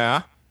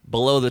 Yeah.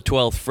 below the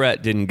 12th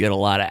fret didn't get a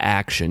lot of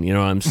action. You know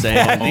what I'm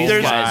saying? These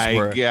There's- guys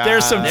were. God.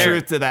 there's some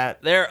truth to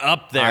that. They're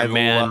up there, I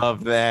man.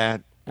 love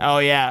that. Oh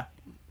yeah.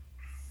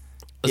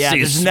 Let's Yeah, see,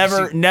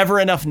 there's see- never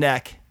enough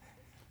neck.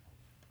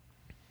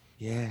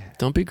 Yeah.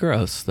 Don't be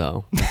gross,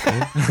 though.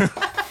 okay?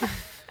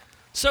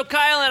 So,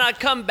 Kyle, and I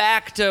come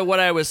back to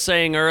what I was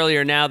saying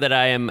earlier. Now that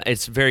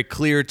it's very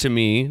clear to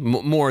me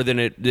more than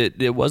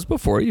it was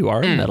before. You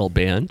are a metal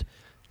band.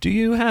 Do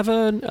you have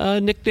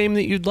a nickname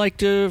that you'd like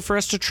for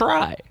us to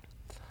try?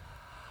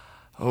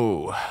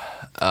 Oh,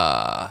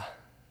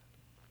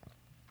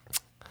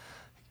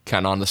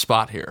 kind of on the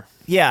spot here.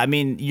 Yeah, I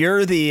mean,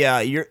 you're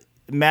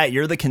Matt,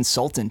 you're the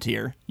consultant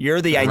here.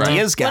 You're the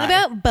ideas guy. What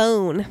about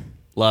bone?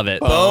 Love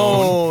it.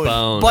 Bone?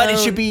 Bone. But it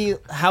should be.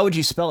 How would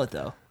you spell it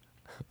though?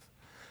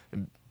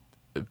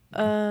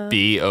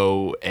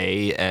 BOANE.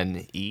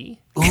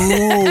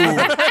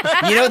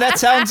 You know, that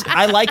sounds.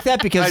 I like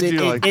that because I it,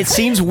 do it, like it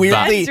seems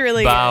weirdly. That's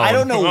really Bound. I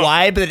don't know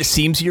why, but it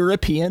seems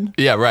European.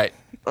 Yeah, right.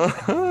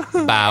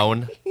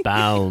 Bound.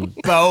 Bound.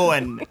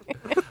 Bowen.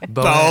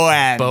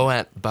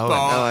 Bowen.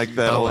 I like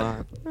that a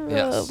lot. good.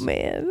 Yes. Oh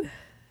man.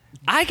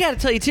 I got to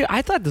tell you, too,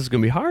 I thought this was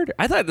going to be hard.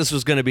 I thought this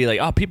was going to be like,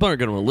 oh, people aren't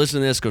going to listen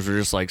to this because we're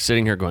just like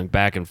sitting here going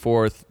back and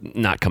forth,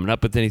 not coming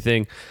up with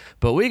anything.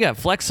 But we got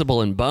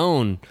Flexible and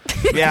Bone.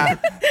 Yeah.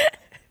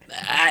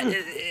 And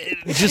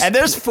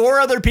there's 4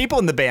 other people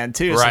in the band,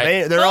 too.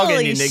 Right. So they're all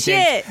Holy getting new nicknames.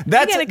 shit. We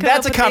That's gotta come up a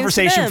with names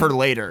conversation for for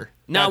later.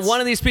 Now, That's- one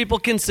of these people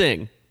can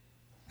sing.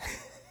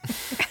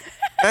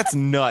 That's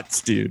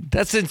nuts, dude.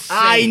 That's insane.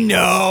 I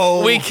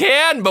know. We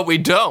can, but we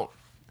don't.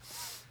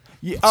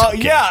 Yeah,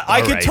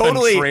 I All could right.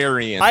 totally.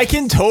 Contrarian. I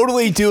can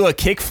totally do a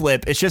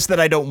kickflip. It's just that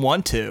I don't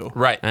want to.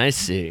 Right. I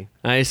see.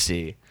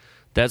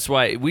 That's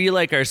why we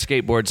like our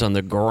skateboards on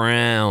the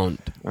ground.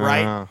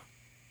 Right.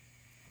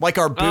 Like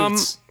our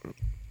boots.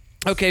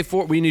 Okay,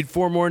 we need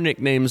 4 more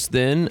nicknames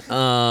then.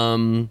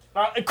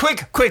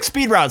 Quick,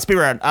 speed round. Ice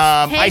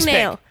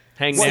Hangnail.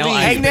 pick.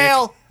 Hangnail.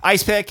 Hangnail.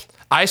 Ice pick.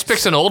 Ice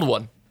pick's an old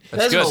one.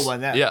 That's That's an good. old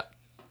one, yeah. Yeah.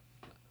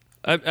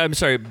 I'm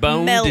sorry,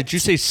 Bone. Melt. Did you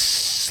say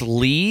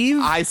sleeve?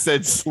 I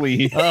said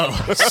sleeve.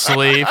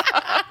 Sleeve.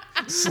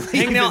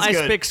 Hangnail, is ice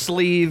good. pick,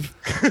 sleeve.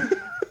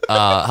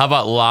 How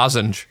about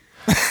lozenge?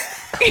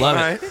 Love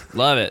Alright. it.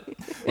 Love it.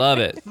 Love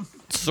it.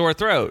 Sore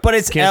throat. But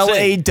it's Can't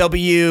sing.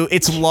 LAW.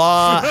 It's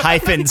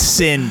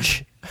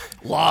law-singe.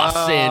 Law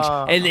singe.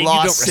 And then you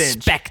Law don't singe.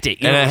 respect it.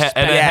 You And don't it, respect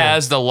and it Yeah.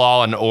 has the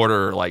Law and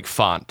Order like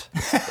font,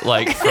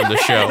 like from the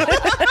show.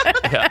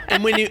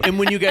 And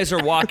when you guys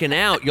are walking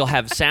out, you'll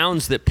have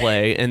sounds that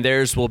play, and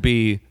theirs will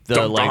be the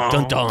Dun, like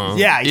dun. dun dun.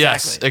 Yeah, exactly.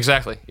 Yes,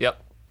 exactly.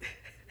 Yep.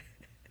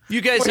 You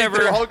guys Wait, ever?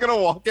 they're all gonna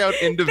walk out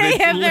individually.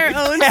 They have their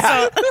own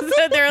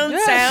their own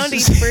sound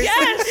each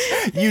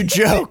person. You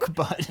joke,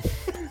 but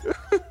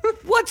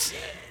What's?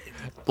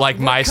 Like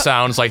my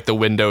sound's like the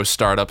Windows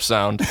startup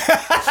sound.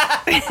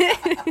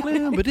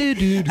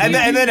 and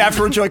then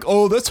afterwards you're like,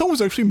 oh, that song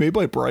was actually made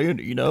by Brian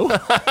Eno.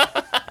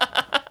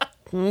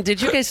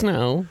 Did you guys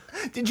know?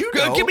 Did you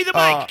know? Give me the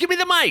mic. Give me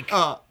the mic.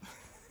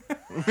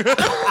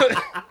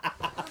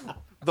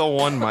 The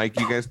one mic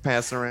you guys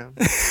pass around.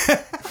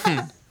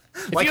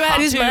 if like you had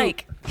Who's to,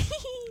 Mike?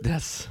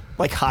 That's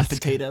like hot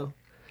potato.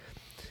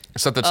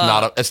 Except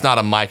it's not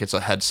a mic, it's a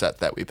headset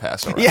that we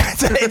pass around. Yeah,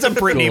 it's a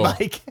Britney Cool.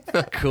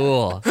 mic.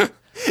 cool.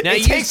 Now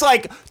It takes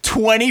like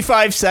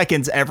 25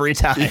 seconds every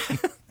time.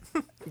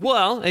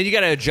 well, and you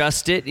got to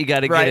adjust it. You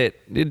got to Right.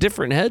 get it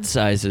different head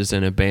sizes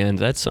in a band.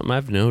 That's something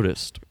I've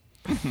noticed.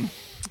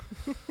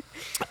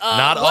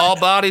 Not all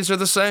bodies are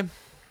the same.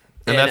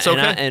 And that's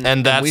okay.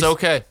 And that's we,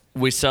 okay.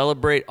 We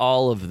celebrate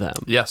all of them.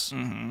 Yes.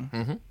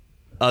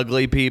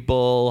 Ugly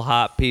people,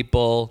 hot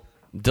people,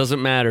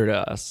 doesn't matter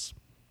to us.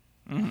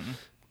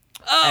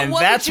 And what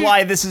that's would you-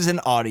 why this is an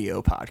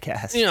audio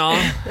podcast. You know,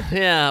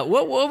 yeah.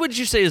 What would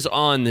you say is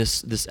on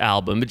this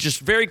album? Just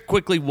very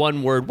quickly,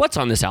 one word. What's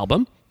on this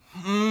album?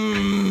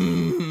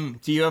 Do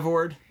you have a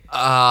word?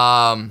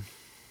 Um,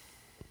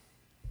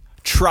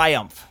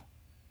 Triumph.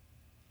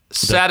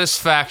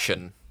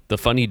 satisfaction. The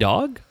funny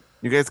dog.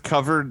 You guys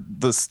covered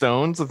the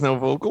Stones with no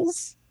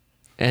vocals?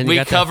 And We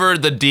you got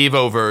covered the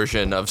Devo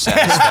version of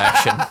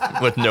satisfaction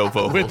with no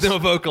vocals. with no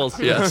vocals.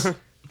 Yes.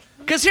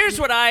 Because here's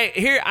what I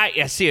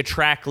see a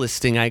track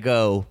listing. I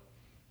go,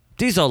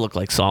 these all look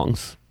like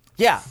songs.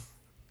 Yeah.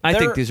 I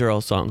They're- think these are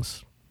all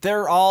songs.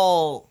 They're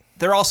all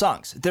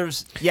songs.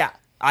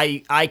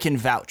 I can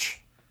vouch.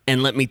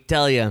 And let me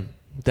tell you,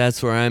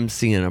 that's where I'm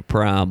seeing a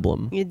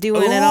problem. You're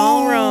doing it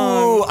all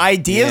wrong. Ooh,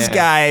 ideas Yeah.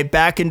 guy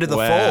back into the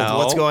fold. Well.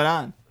 What's going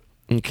on?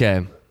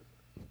 Okay.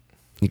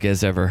 You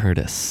guys ever heard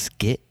of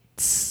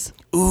skits?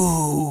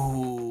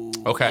 Ooh.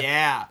 Okay.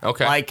 Yeah.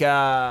 Okay. Like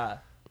yeah.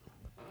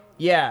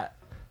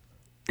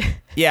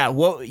 Yeah,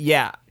 well,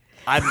 yeah.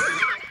 I'm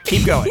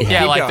keep going. Yeah,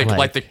 Keep like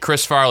going. the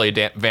Chris Farley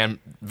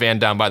Van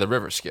Down by the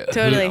River skit.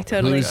 Totally.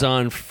 Who's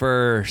on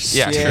first?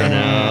 Yeah, You sure.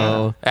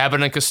 know?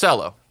 Abbott and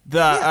Costello.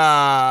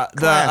 I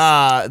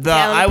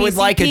would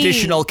like PCP.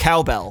 additional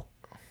cowbell.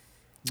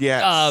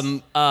 Yes.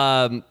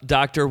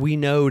 Doctor, we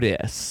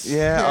notice.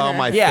 yeah. Oh,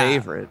 my Yeah.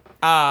 favorite.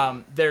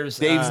 There's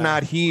Dave's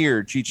not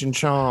here. Cheech and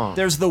Chong.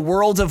 There's the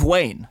World of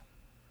Wayne.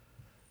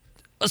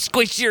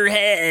 Squish your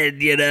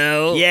head, you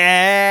know.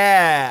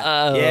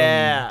 Yeah.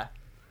 Yeah.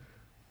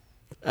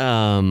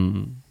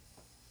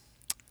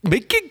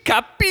 Making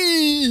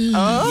copies.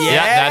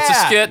 Yeah, that's a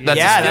skit. That's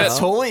a yeah, skit. that's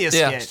totally a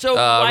Yeah. skit. So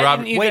why Rob-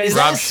 didn't you Wait, guys? is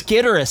that a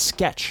skit or a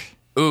sketch?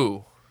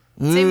 Ooh.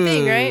 Same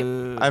thing,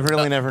 right? I've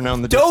really never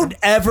known the Don't difference.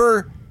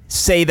 ever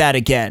say that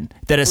again.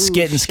 That a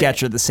skit and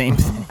sketch are the same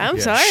thing. I'm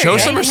sorry. Show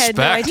some I had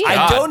no respect. idea. I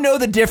God. don't know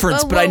the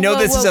difference, Whoa, but I know whoa,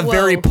 this is whoa, a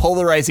very whoa.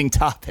 polarizing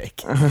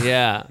topic.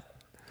 Yeah.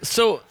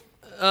 So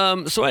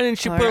why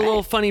didn't you All put a right.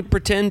 little funny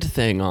pretend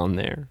thing on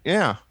there?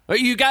 Yeah. Oh,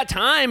 you got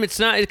time. It's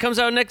not. It comes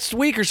out next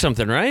week or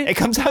something, right? It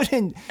comes out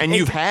in And it-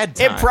 you've had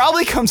It time.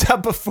 probably comes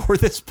out before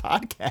this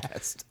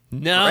podcast.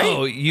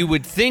 No, you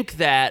would think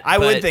that. I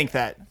would but think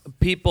that.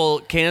 people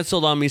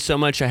canceled on me so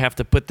much. I have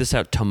to put this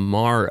out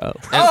tomorrow.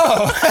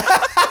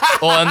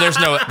 Well, and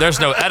there's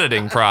no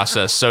editing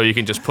process, so you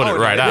can just put it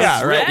right out.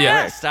 yeah, right.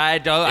 Yeah. Yes, I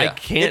don't. I Yeah.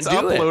 can't It's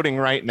do it. uploading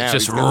right now.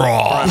 Just He's gonna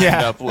raw. front end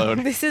Yeah.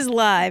 upload. This is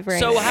live right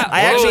So now. how?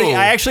 I Whoa.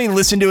 actually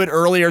listened to it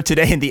earlier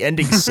today, and the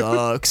ending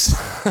sucks.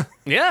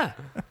 Yeah.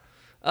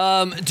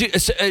 I mean,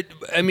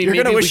 You're maybe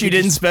gonna we wish you could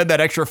didn't just- spend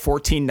that extra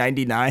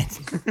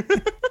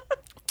 $14.99.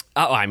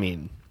 Oh, I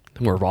mean,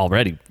 we're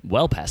already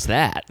well past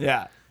that.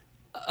 Yeah.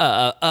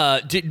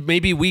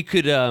 Maybe we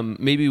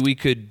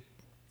could,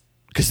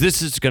 because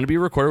this is going to be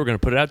recorded. We're going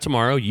to put it out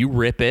tomorrow. You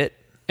rip it,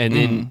 and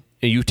then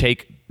you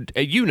take.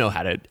 You know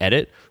how to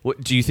edit.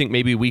 What do you think?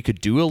 Maybe we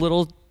could do a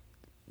little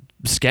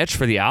sketch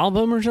for the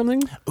album or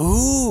something.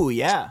 Ooh,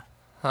 yeah.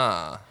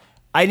 Huh.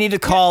 I need to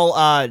call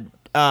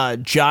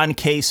John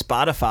K.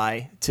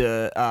 Spotify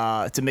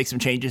to make some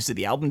changes to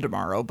the album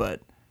tomorrow,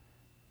 but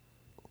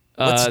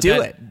let's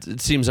do it.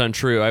 It seems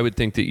untrue. I would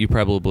think that you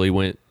probably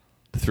went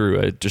through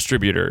a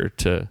distributor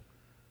to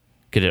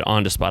get it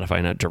onto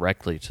Spotify, not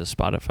directly to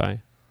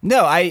Spotify.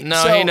 No, he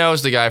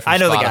knows the guy from I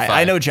know Spotify. the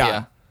guy. I know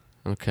John.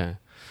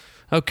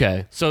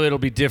 Okay. So it'll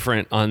be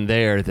different on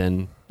there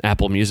than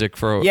Apple Music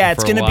for Yeah,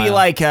 it's for a gonna be while.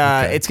 like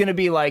Okay. it's gonna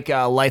be like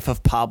Life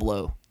of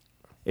Pablo.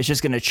 It's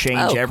just gonna change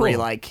Oh, every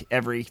cool.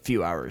 every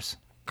few hours.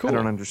 Cool. I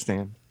don't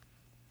understand.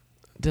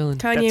 Dylan.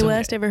 Kanye that's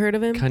West, ever heard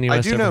of him? Kanye I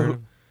West do ever know. heard of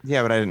him?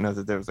 Yeah, but I didn't know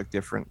that there was like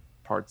different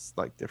parts,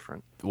 like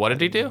different. What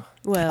did he do?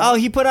 Well, Oh,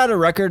 he put out a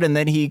record and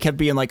then he kept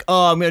being like,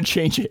 "Oh, I'm gonna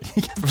change it."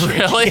 He kept changing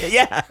Really? it.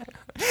 Yeah.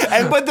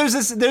 But there's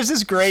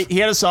this great. He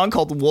had a song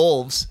called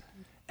Wolves,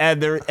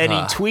 and he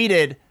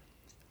tweeted,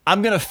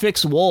 "I'm gonna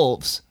fix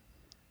wolves,"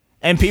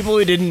 and people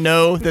who didn't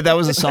know that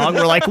was a song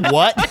were like,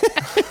 "What?"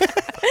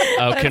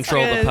 Oh,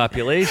 control the good.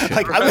 population.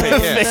 Like, I'm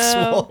gonna Yeah. fix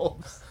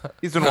wolves.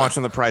 He's been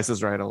watching The Price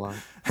is Right a lot.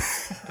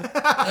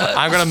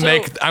 I'm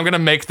gonna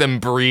make them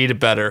breed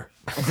better.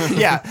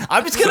 Yeah,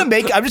 I'm just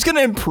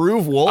gonna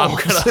improve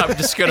wolves. I'm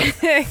just gonna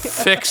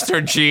fix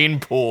their gene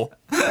pool.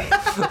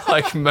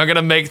 Like I'm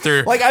gonna make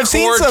their Like I've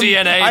seen core some.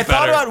 DNA I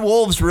thought better. about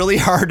wolves really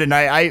hard, and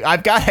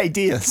I've got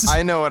ideas.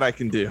 I know what I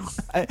can do.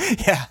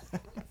 Yeah.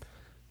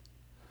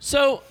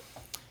 So,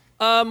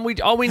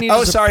 all we need.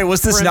 Oh, is a sorry.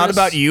 Was this not premise.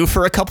 about you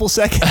for a couple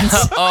seconds?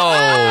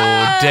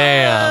 Oh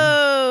damn!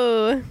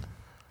 oh,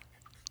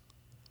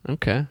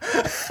 Okay.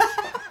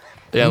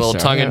 Yeah, a little sorry.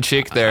 tongue in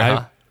cheek there,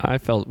 huh? I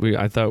thought we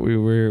were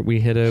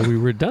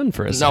done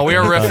for a second. No, we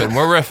were riffing.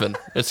 We're riffing.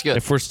 It's good.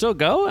 If we're still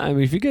going, I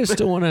mean, if you guys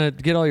still want to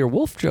get all your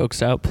wolf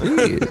jokes out,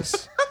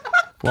 please.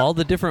 Well, all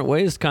the different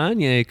ways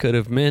Kanye could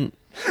have meant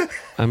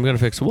I'm gonna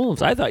fix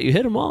wolves. I thought you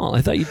hit them all.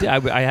 I thought you did.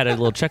 I had a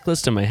little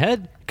checklist in my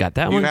head. Got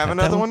that You one. have got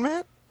another that one,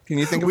 Matt? Can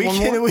you think of we one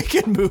more?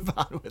 can move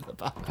on with the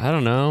podcast. I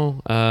don't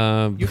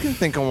know. You can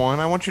think of one.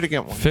 I want you to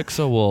get one. Fix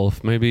a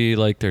wolf. Maybe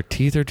like their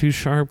teeth are too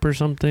sharp or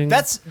something.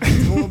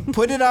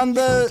 Put it on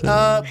the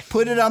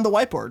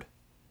whiteboard.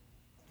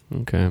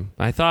 Okay.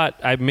 I thought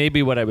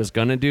maybe what I was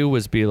going to do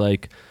was be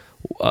like,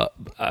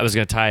 I was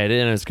going to tie it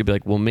in. I was going to be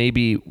like, well,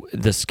 maybe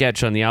the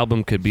sketch on the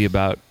album could be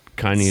about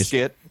Kanye's.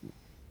 Skit.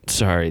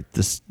 Sorry,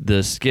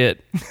 the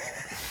skit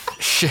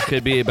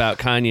could be about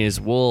Kanye's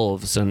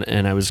wolves.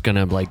 And I was going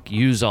to like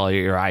use all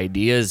your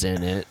ideas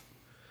in it.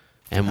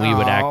 And we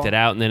would act it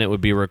out, and then it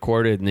would be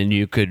recorded. And then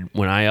you could,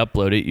 when I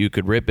upload it, you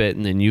could rip it,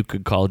 and then you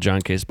could call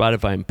John K.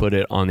 Spotify and put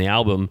it on the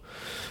album.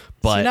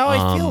 But So now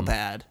I feel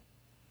bad.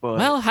 But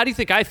Well, how do you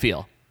think I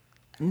feel?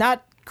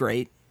 Not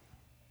great.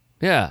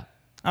 Yeah.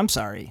 I'm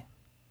sorry.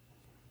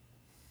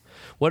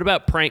 What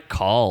about prank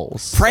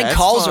calls? Prank That's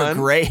calls are fun.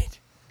 great.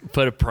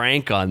 Put a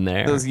prank on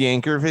there. those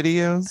Yanker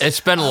videos. It's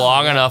been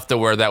long enough to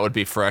where that would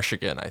be fresh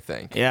again. I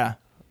think. Yeah.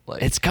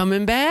 Like, It's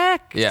coming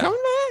back. yeah. Coming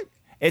back.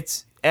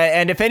 It's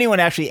and if anyone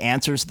actually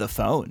answers the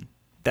phone,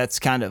 that's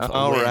kind of a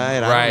All win.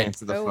 right. I Right. don't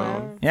answer the Oh,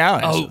 phone. wow. Yeah, I'll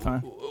answer Oh, the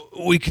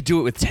phone. we could do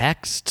it with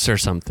texts or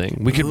something.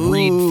 We could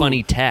read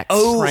funny texts.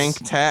 Prank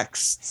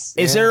texts.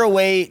 Is there a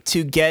way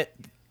to get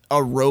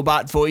a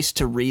robot voice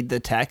to read the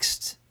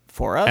text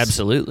for us?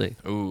 Absolutely.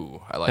 Ooh,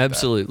 I like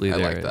Absolutely, that.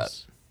 I there like that.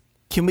 is.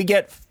 Can we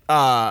get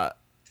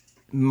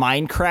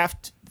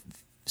Minecraft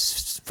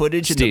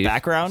footage in the Steve.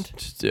 background?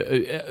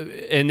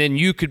 And then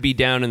you could be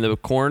down in the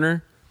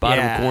corner,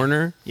 bottom Yeah.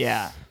 corner.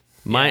 Yeah.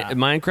 Yeah.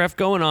 Minecraft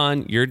going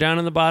on. You're down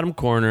in the bottom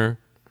corner.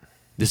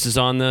 This is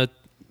on the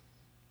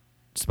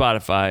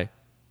Spotify.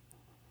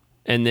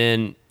 And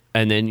then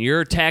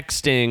you're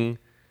texting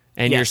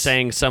and you're Yes.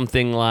 saying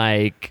something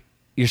like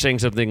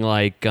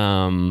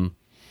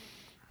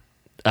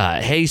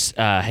hey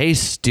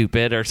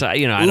stupid or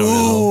something, I don't know.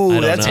 Ooh, I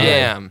don't that's know. good.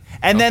 Damn.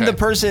 And then Okay. the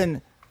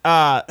person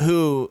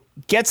who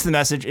gets the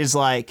message is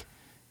like,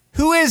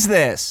 "Who is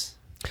this?"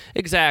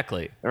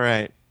 Exactly. All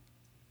right.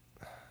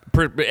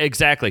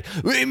 Exactly.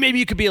 Maybe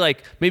you could be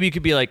like,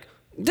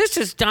 this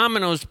is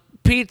Domino's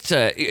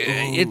Pizza.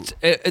 It's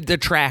the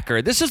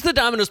tracker. This is the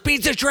Domino's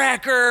Pizza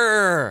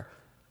tracker.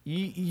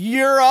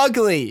 You're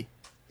ugly.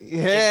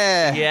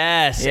 Yeah.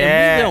 Yes. Yeah.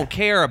 And we don't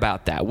care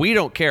about that. We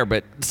don't care,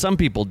 but some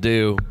people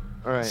do.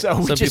 All right. So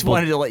we Some just people-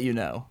 wanted to let you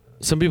know.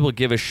 Some people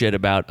give a shit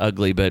about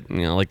ugly, but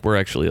like we're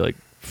actually like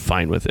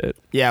fine with it.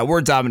 Yeah,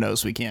 we're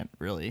Domino's. We can't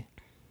really.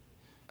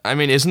 I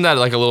mean, isn't that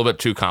like a little bit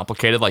too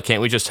complicated? Like,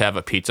 can't we just have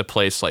a pizza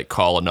place like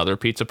call another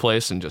pizza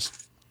place and just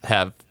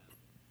have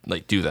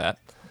like do that?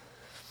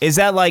 Is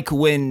that like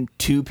when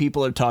two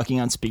people are talking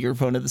on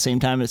speakerphone at the same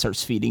time and it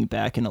starts feeding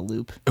back in a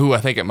loop? Ooh, I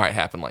think it might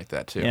happen like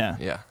that too. Yeah.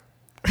 Yeah.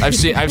 I've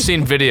seen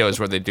videos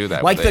where they do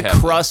that. Like where the they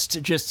have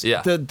crust, just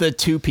Yeah. the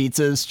two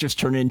pizzas just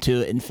turn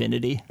into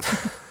infinity.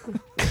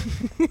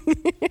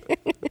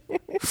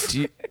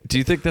 Do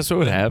you think that's what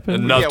would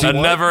happen? a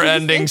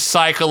never-ending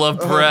cycle of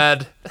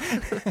bread.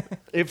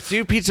 If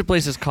two pizza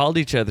places called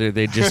each other,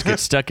 they'd just get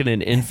stuck in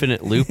an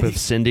infinite loop of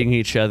sending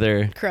each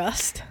other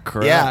Crust.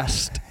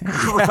 crust.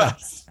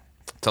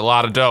 It's a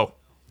lot of dough.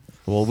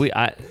 Well,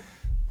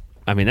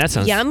 I mean, that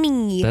sounds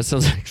Yummy. That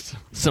sounds like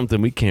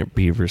something we can't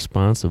be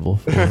responsible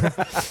for.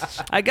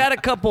 I got a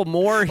couple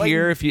more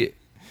here. If you,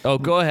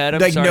 go ahead.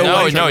 I'm Like, sorry.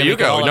 no, No, you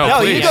go.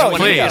 No, you please,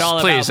 go.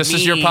 please. This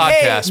is your Hey,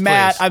 podcast.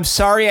 Matt, please. I'm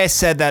sorry I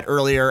said that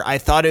earlier. I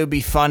thought it would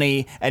be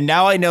funny, and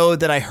now I know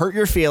that I hurt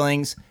your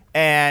feelings,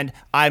 and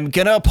I'm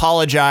gonna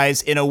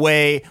apologize in a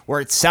way where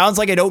it sounds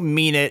like I don't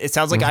mean it. It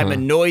sounds like I'm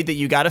annoyed that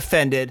you got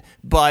offended,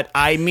 but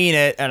I mean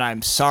it, and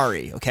I'm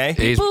sorry,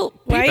 okay?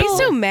 Why are you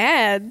so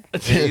mad?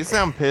 Yeah, you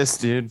sound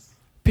pissed, dude.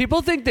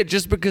 People think that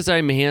just because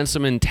I'm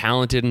handsome and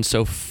talented and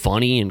so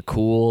funny and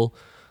cool,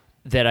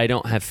 that I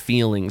don't have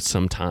feelings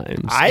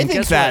sometimes. I And think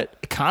guess that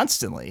what?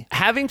 constantly.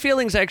 Having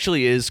feelings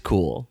actually is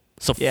cool.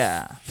 So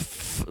Yeah.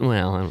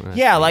 well, I don't know.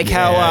 Yeah, like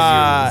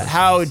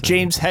how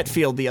James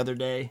Hetfield the other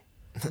day.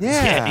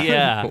 Yeah.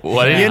 Yeah.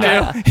 What did You you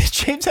know, do?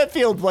 James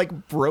Hetfield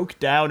like broke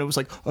down and was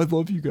like, "I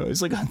love you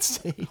guys," like on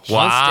stage.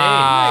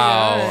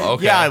 Wow.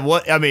 Okay. Yeah,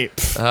 what I mean,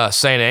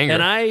 Saint Anger.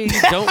 And I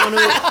don't want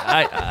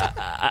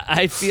to.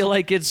 I feel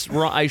like it's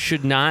wrong. I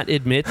should not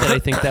admit that I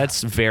think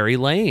that's very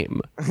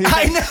lame.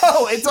 I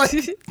know it's like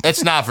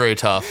It's not very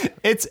tough.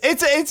 it's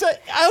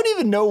I don't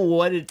even know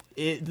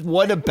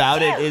what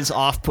about it is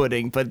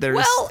off-putting, but there's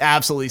Well-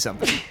 absolutely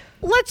something.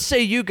 Let's say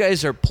you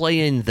guys are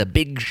playing the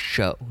big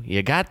show.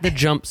 You got the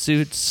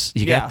jumpsuits.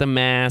 You Yeah. got the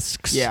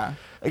masks. Yeah.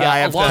 I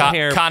have long the-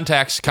 hair.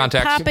 Contacts.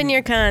 Popping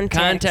your contacts.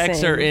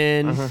 Contacts are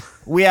in.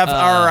 We have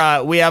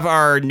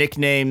our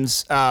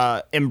nicknames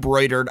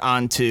embroidered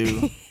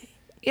onto.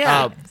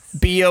 Yeah.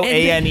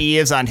 BOANE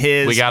is on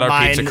his. We got our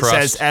Mine pizza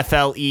crust. says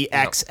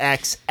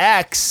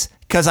FLEXXX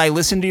because I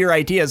listen to your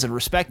ideas and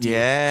respect you.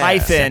 Yeah.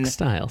 Hyphen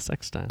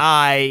sex style.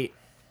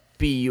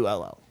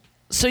 IBULL.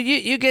 So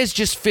you guys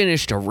just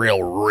finished a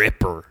real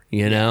ripper,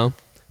 you know?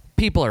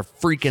 People are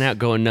freaking out,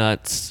 going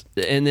nuts.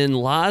 And then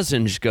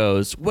Lozenge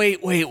goes, wait.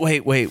 He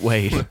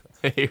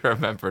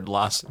remembered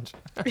Lozenge.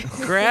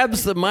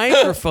 Grabs the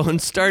microphone,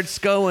 starts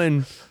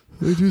going,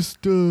 I just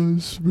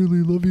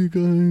really love you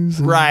guys.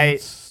 and Right.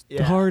 It's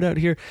hard out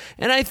here.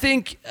 And I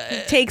think,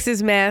 Takes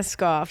his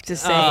mask off to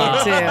say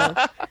it too.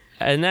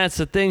 and that's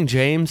the thing,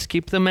 James,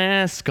 keep the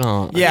mask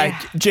on. Yeah,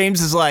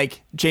 James is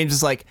like,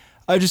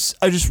 I just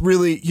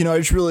really, I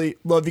just really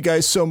love you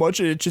guys so much,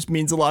 and it just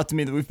means a lot to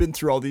me that we've been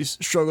through all these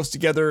struggles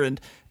together, and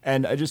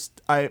I just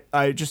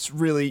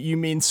really, you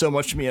mean so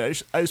much to me. And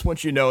I just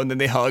want you to know. And then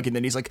they hug, and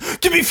then he's like,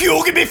 give me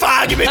fuel, give me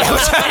fire, give me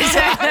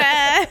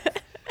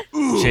that.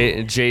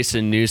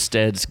 Jason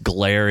Newsted's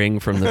glaring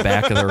from the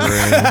back of the room.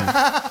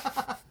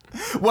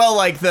 Well,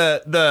 like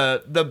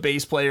the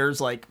bass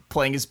player's like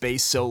playing his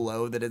bass so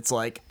low that it's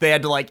like they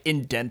had to like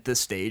indent the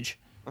stage.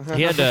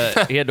 He had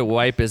to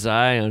wipe his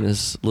eye on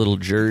his little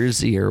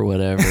jersey or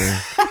whatever.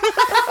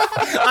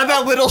 On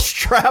that little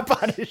strap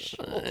on his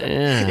shoulder.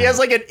 Yeah. He has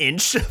like an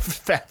inch of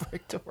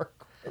fabric to work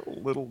with.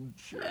 Little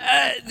jerk.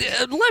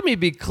 Let me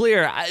be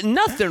clear.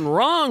 Nothing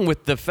wrong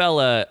with the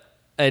fella,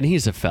 and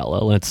he's a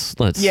fella. Let's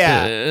let's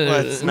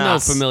no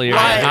not.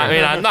 familiarity. I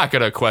mean, I'm not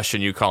gonna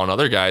question you calling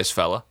other guys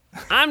fella.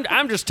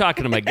 I'm just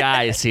talking to my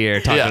guys here.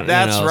 Talking, Yeah,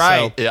 that's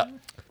right. Yeah.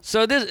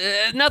 So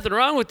this nothing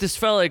wrong with this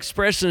fella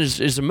expressing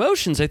his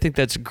emotions. I think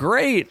that's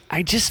great.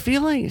 I just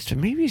feel like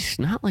maybe it's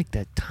not like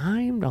that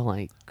time to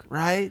like.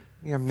 Right?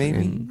 Yeah, maybe.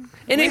 And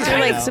You're it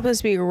like supposed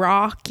to be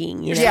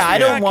rocking. You know? Yeah, I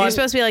don't want. You're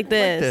supposed to be like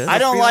this. I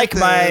don't Be like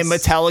like my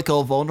this.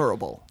 Metallica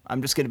vulnerable.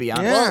 I'm just gonna be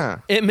honest. Yeah.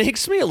 it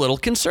makes me a little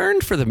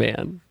concerned for the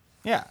man.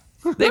 Yeah.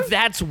 If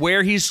that's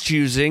where he's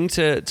choosing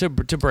to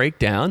break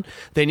down,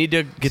 they need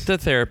to get the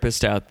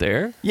therapist out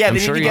there. Yeah, I'm they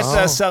sure need to get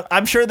he's-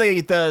 I'm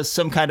sure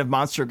some kind of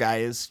monster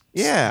guy is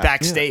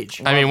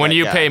backstage. I mean, when that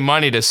you guy. pay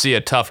money to see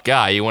a tough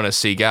guy, you want to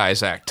see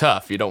guys act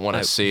tough. You don't want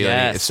to see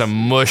yes. some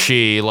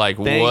mushy like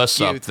Thank wuss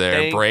you, up there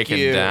thank breaking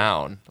you.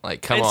 down.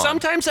 Like, come and on.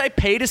 sometimes I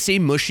pay to see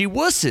mushy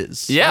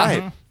wusses. Yeah.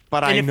 Right.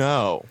 But I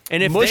know.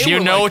 And if You they were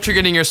know like- what you're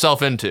getting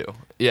yourself into.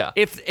 Yeah.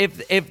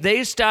 If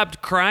they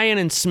stopped crying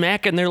and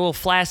smacking their little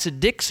flaccid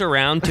dicks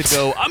around to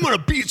go, I'm gonna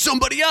beat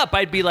somebody up,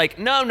 I'd be like,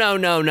 no. Not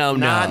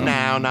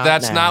now. Not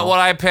That's now. not what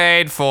I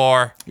paid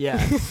for.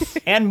 Yeah.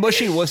 And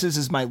Mushy Wusses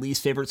is my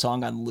least favorite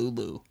song on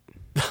Lulu.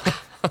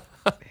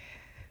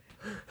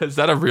 Is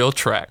that a real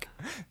track?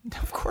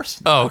 Of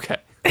course. Oh, okay.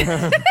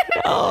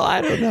 Oh,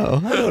 I don't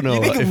know. I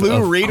think If-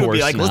 Lou of Reed would be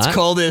course like, let's not.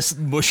 call this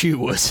Mushy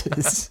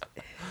Wusses.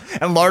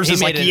 And Lars He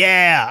is like, made it-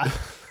 yeah.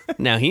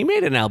 Now he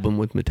made an album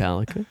with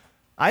Metallica.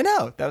 I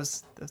know.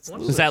 That's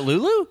Lulu. Is that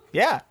Lulu?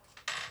 Yeah.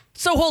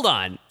 So hold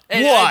on.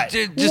 And, What?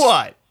 just-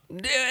 What?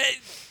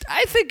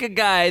 I think a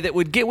guy that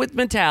would get with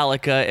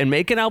Metallica and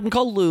make an album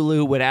called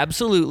Lulu would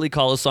absolutely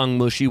call a song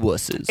Mushy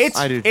Wusses.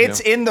 It's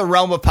in the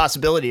realm of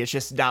possibility. It's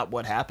just not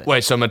what happened.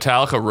 Wait, so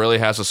Metallica really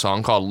has a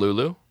song called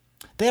Lulu?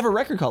 They have a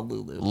record called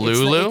Lulu.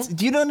 Lulu?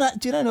 Do you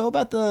not know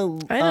about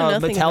the I know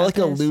nothing about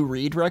Metallica this. Lou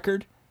Reed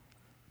record?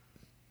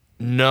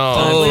 No.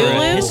 For a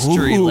Lulu?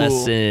 history Ooh.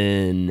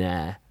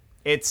 lesson.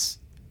 It's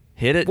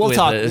Hit it. we'll with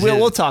talk. a-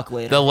 We'll talk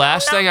later. The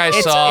last thing I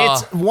saw.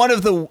 It's one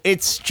of the.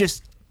 It's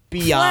just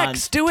beyond.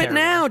 Flex, do it terrible.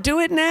 now. Do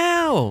it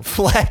now.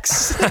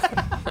 Flex.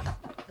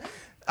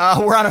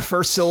 We're on a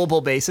first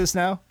syllable basis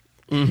now.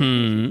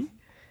 Mm-hmm.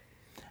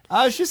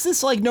 It's just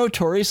this like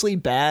notoriously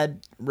bad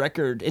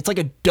record. It's like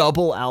a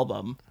double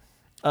album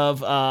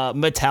of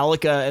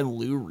Metallica and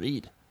Lou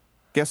Reed.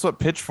 Guess what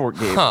Pitchfork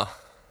gave? Huh.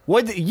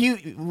 What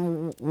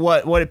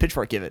did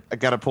Pitchfork give it? I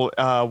got to pull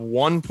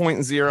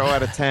 1.0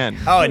 out of 10.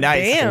 Oh,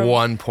 nice. Damn.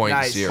 1.0.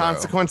 Nice.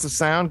 Consequence of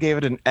Sound gave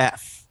it an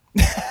F.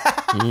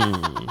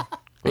 I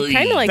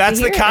kind of like That's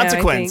to the hear it now, I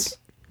consequence. think.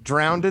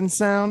 Drowned in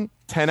Sound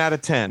 10 out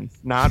of 10.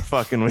 Not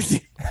fucking with you.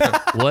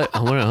 What?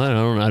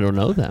 I don't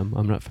know them.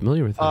 I'm not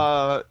familiar with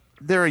them.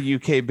 They're a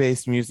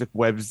UK-based music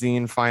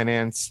webzine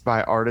financed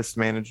by artist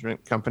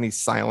management company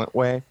Silent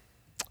Way.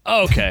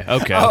 Okay. Oh,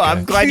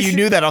 I'm glad you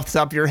knew that off the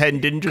top of your head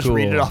and didn't just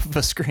read it Cool. off of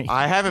a screen.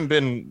 I haven't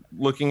been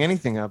looking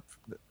anything up.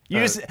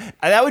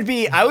 I would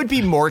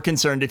be more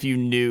concerned if you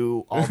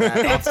knew all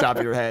that off the top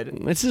of your head.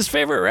 It's his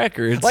favorite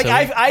record. Like so-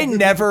 I've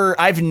never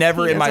He in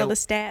knows my all the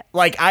stats.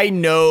 like I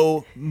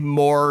know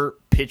more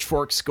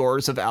Pitchfork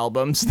scores of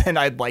albums than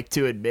I'd like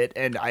to admit,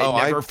 and I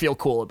never feel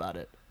cool about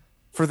it.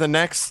 For the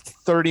next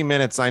 30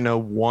 minutes, I know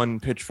one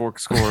Pitchfork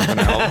score of an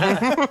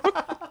album.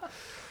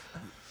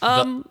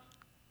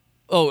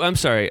 Oh, I'm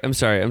sorry. I'm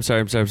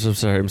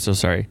so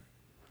sorry.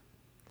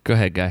 Go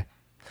ahead, guy.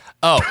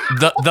 Oh,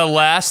 the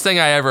last thing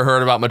I ever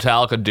heard about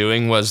Metallica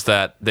doing was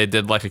that they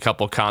did like a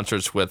couple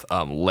concerts with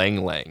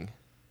Lang Lang,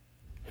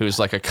 who's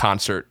like a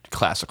concert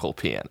classical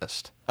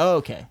pianist. Oh,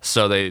 okay.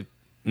 So they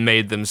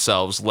made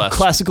themselves less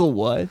Classical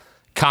what?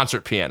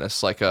 concert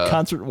pianists, like a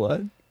Concert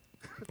what?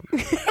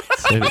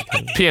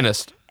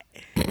 pianist,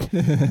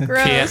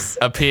 Gross.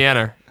 a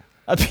pianer.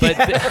 A piano.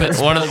 But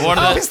One of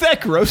How the is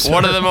that gross?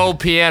 one of them old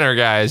pianer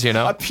guys, you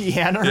know. A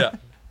piano. Yeah.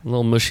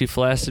 little mushy,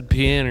 flaccid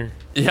piano.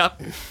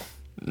 Yep.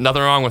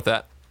 Nothing wrong with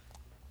that.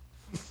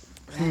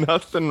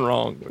 Nothing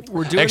wrong with it.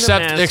 We're doing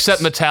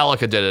Except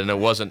Metallica did it, and it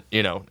wasn't.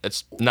 You know,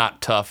 it's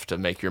not tough to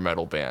make your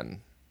metal band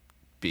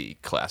be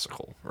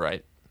classical,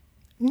 right?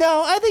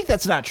 No, I think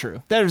that's not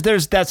true.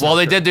 That's Well, not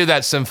they true. did do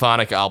that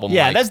symphonic album.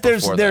 Yeah, like,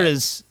 before there that.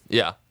 is.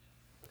 Yeah.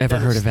 Ever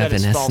That heard is- of that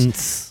is false.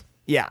 Evanescence?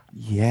 Yeah.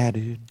 Yeah,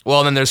 dude. Well,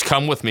 and then there's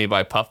 "Come With Me"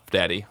 by Puff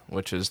Daddy,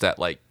 which is that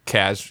like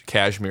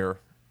cashmere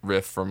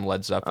riff from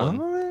Led Zeppelin.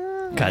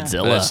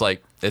 Godzilla. But it's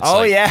like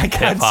Oh, yeah, hip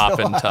hop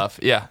and Godzilla. tough.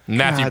 Yeah,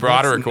 Matthew God,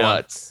 Broderick that's one.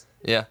 nuts.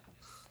 Yeah.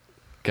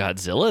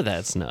 Godzilla,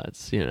 that's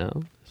nuts, you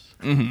know.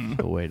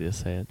 The way to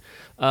say it.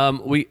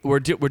 We're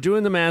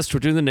doing the masks. We're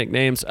doing the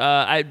nicknames.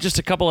 Just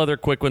a couple other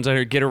quick ones. I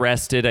heard "Get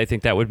Arrested." I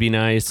think that would be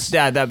nice.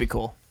 Yeah, that'd be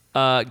cool.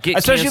 Get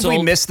Especially if we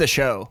canceled. miss the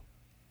show.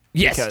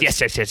 Yes,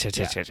 because-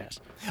 yes.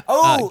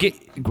 Oh,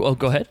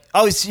 Go ahead.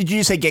 Did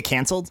you say get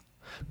canceled?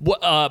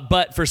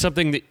 But for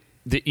something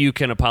that you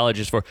can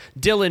apologize for,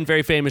 Dylan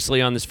very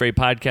famously on this very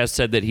podcast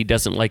said that he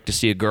doesn't like to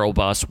see a girl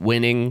boss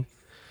winning.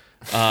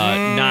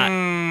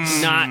 Not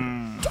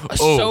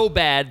so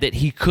bad that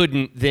he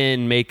couldn't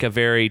then make a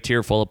very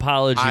tearful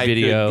apology I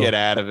video. could get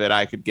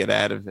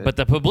out of it. But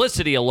the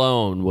publicity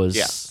alone was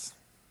yes.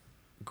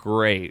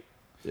 great.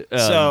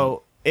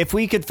 So if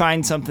we could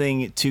find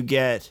something to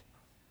get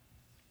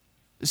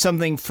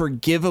something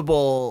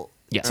forgivable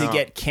Yes. to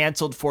get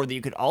canceled for that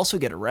you could also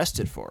get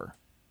arrested for,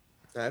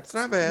 That's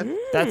not bad.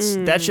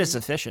 that's just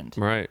efficient.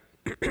 Right.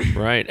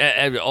 Right.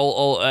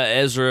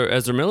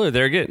 Ezra Miller,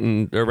 they're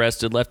getting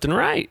arrested left and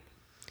right.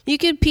 You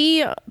could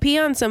pee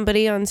on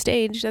somebody on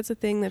stage. That's a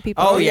thing that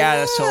people. Oh do. yeah,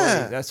 that's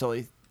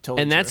totally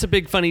And that's true. a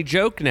big funny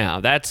joke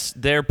now.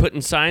 They're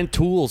putting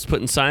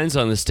putting signs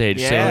on the stage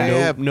Yeah. saying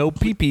Yeah. no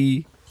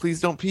pee-pee. Please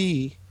don't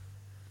pee.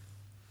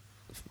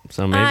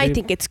 So maybe I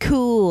think it's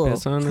cool.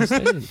 it's on the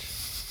stage.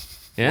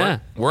 Yeah.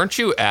 Weren't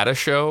you at a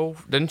show?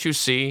 Didn't you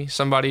see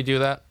somebody do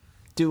that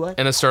do what?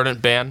 in a certain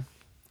band?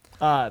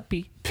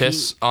 Pee.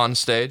 Piss on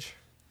stage?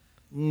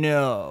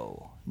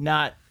 No,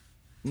 not.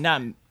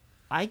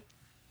 I.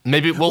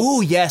 Maybe. Well,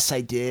 Oh yes,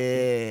 I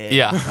did.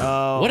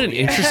 yeah. What an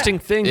interesting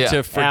thing Yeah. to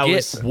That forget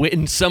was-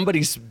 when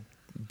somebody's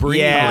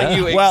bringing Yeah. it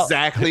up. You Well-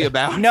 exactly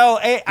about No,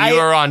 You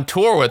were on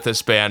tour with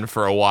this band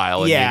for a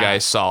while, and Yeah. you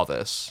guys saw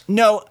this.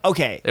 no.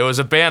 Okay. It was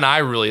a band I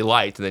really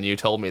liked, and then you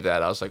told me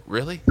that. I was like,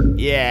 really?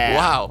 Yeah.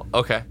 Wow.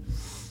 Okay.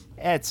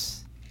 It's.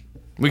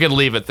 We can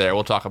leave it there.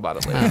 We'll talk about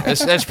it later.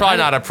 It's probably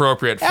not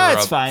appropriate for Yeah,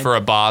 it's fine. for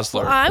a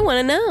Bosler I want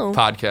to know.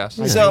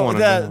 podcast. So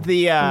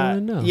wanna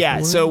know.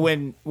 yeah. So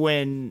when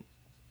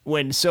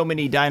So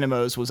Many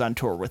Dynamos was on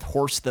tour with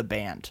Horse the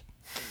Band.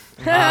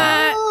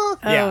 Oh,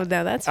 Yeah.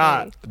 no, that's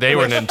funny. They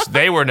were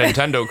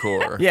Nintendo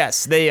core.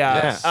 Yes, they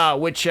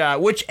which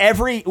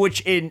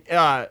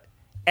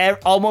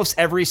almost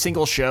every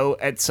single show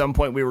at some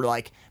point we were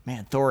like,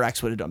 man,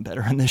 Thorax would have done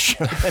better on this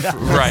show than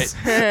us.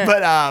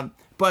 Right.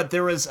 But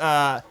there was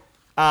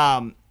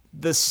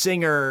the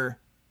singer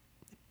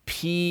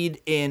peed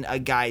in a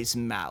guy's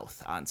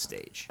mouth on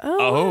stage.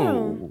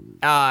 Oh.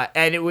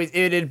 And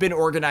it had been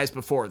organized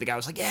before. The guy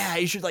was like, yeah,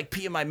 you should like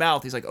pee in my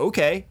mouth. He's like,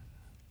 okay.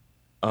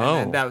 Oh,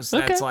 And that's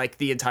like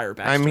the entire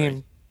backstory. I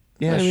mean,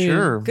 yeah,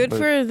 sure. Good but-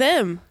 for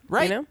them.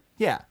 right? You know?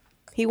 Yeah.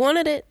 He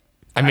wanted it.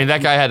 I mean,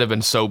 that guy had to have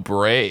been so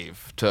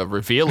brave to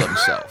reveal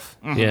himself.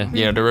 Yeah.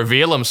 You know, to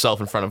reveal himself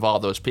in front of all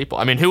those people.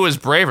 I mean, who was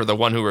braver, the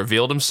one who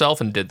revealed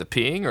himself and did the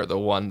peeing, or the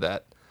one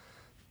that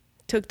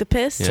Took the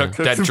piss.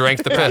 that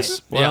drank the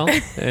piss? Well, yeah.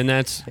 and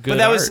that's good. But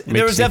there was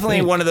Makes you definitely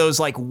think. one of those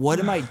like, what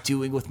am I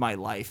doing with my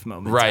life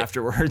moments Right.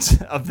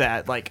 afterwards of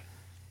that. Like,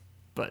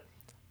 but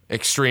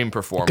Extreme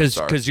performance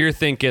art. Because you're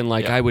thinking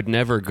like Yeah. I would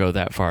never go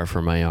that far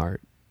for my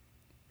art.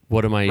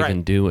 What am I Right.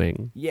 even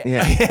doing? yeah,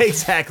 Yeah.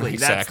 exactly.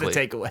 That's the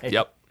Exactly. takeaway.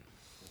 Yep.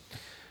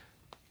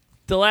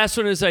 The last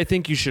one is I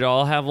think you should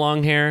all have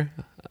long hair.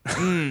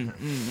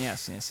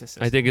 Yes.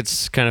 I think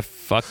it's kind of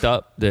fucked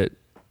up that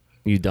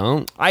you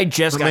don't. I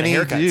just For got a many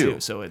haircut do. too,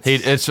 so it's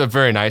It's a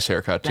very nice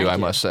haircut, too, Thank I you.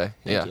 must say.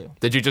 Thank yeah. you.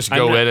 Did you just I'm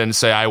go not- in and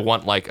say, I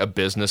want like a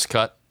business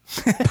cut?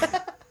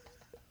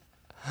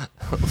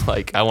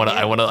 Like, I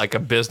want like a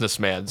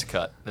businessman's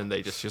cut. And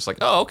they just like,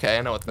 oh, okay,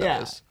 I know what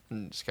that is. Yeah.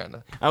 And just kind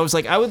of. I was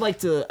like, I would like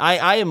to.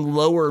 I am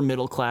lower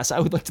middle class. I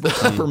would like to be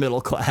upper middle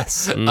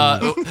class.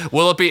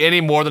 Will it be any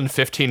more than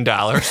 $15?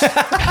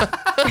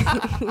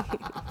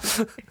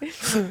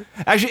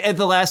 Actually, at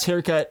the last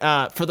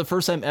haircut, for the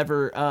first time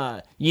ever,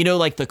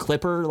 like the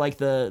clipper, like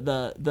the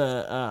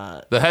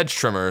The hedge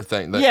trimmer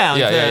thing.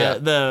 yeah,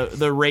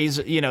 the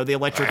razor, the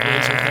electric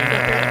razor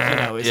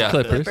thing. Is Yeah.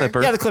 Clippers.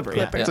 Clipper. Yeah, the clipper.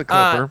 Yeah. It's a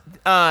clipper.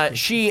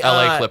 She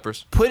LA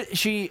Clippers.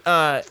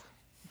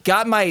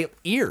 got my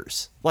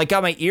ears,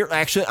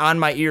 actually on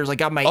my ears, like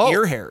got my Oh.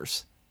 ear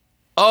hairs.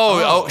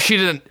 Oh, she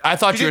didn't. I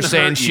thought you were didn't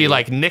saying hurt she you.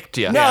 like nicked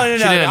you. No.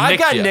 She didn't I've nick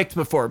gotten ya. nicked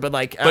before, but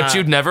like, But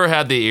you'd never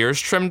had the ears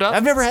trimmed up?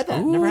 I've never had that.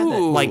 Never had that.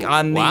 Like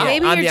on the Wow.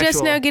 Maybe on you're the just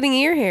actual- now getting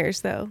ear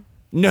hairs, though.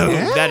 No,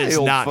 that is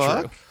old not fuck.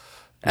 true.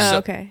 Oh,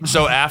 okay.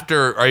 So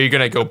after, are you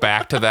going to go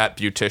back to that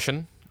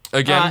beautician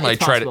again? It's like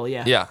try possible, to,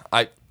 yeah.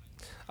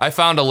 I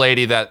found a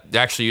lady that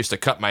actually used to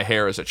cut my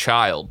hair as a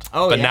child,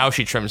 Oh, but yeah? now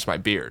she trims my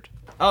beard.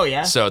 Oh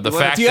yeah. So the What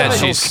fact if you that have a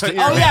she's cut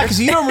Oh yeah,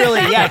 because you don't really.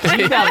 Yeah, because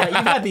you've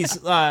got these.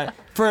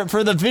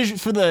 For the vision,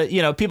 for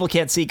the people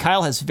can't see.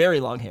 Kyle has very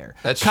long hair.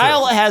 That's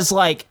Kyle true. has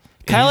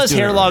Kyle has doing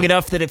hair it long right.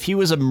 enough that if he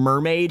was a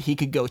mermaid, he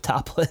could go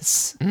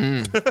topless.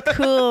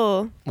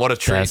 Cool. what a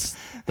treat.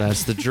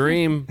 That's the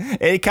dream.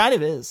 It kind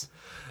of is.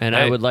 And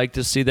I Hey. would like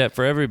to see that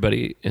for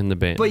everybody in the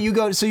band. But you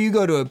go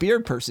to a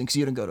beard person because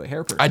you don't go to a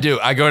hair person. I do.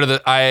 I go to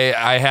the.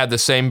 I had the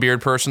same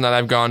beard person that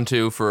I've gone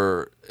to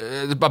for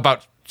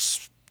about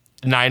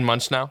 9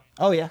 months now.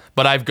 Oh yeah.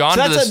 But I've gone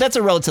So to this. that's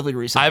a relatively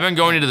recent. I've been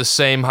going to the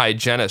same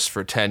hygienist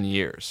for 10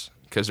 years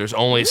because there's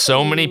only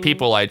so many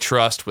people I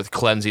trust with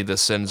cleansing the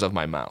sins of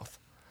my mouth.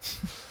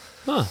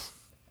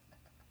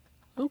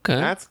 Okay.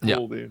 That's cool, Yeah.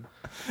 dude.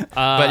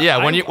 But yeah,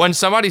 when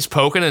somebody's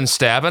poking and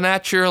stabbing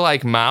at your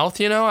like mouth,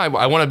 I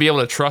want to be able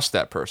to trust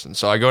that person.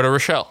 So I go to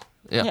Rochelle.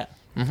 Yeah.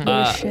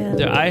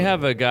 Michelle. I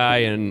have a guy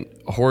in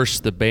Horse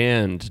the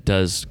Band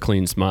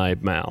cleans my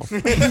mouth.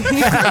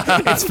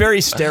 It's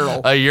very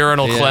sterile. A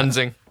urinal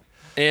cleansing.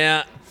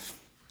 Yeah.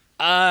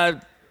 I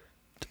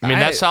mean,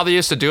 that's how they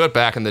used to do it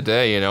back in the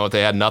day. If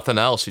they had nothing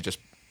else, you just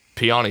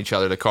pee on each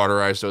other to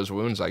cauterize those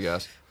wounds, I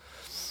guess.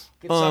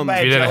 Get stung by a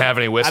If you didn't jelly- have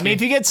any whiskey, I mean,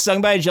 if you get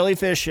stung by a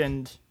jellyfish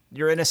and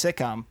you're in a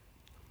sitcom,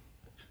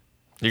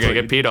 you're going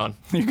to get peed on.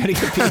 you're gonna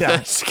get peed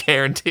on. It's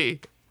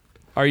guaranteed.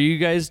 Are you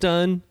guys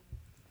done?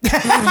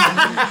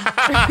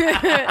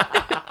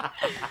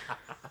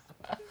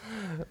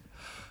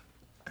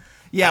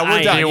 Yeah,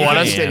 we're done. Do you can want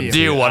us- continue. do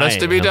you want us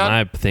to be done?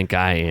 I think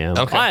I am.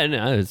 Okay.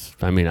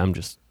 I mean, I'm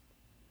just.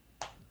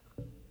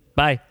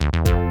 Bye.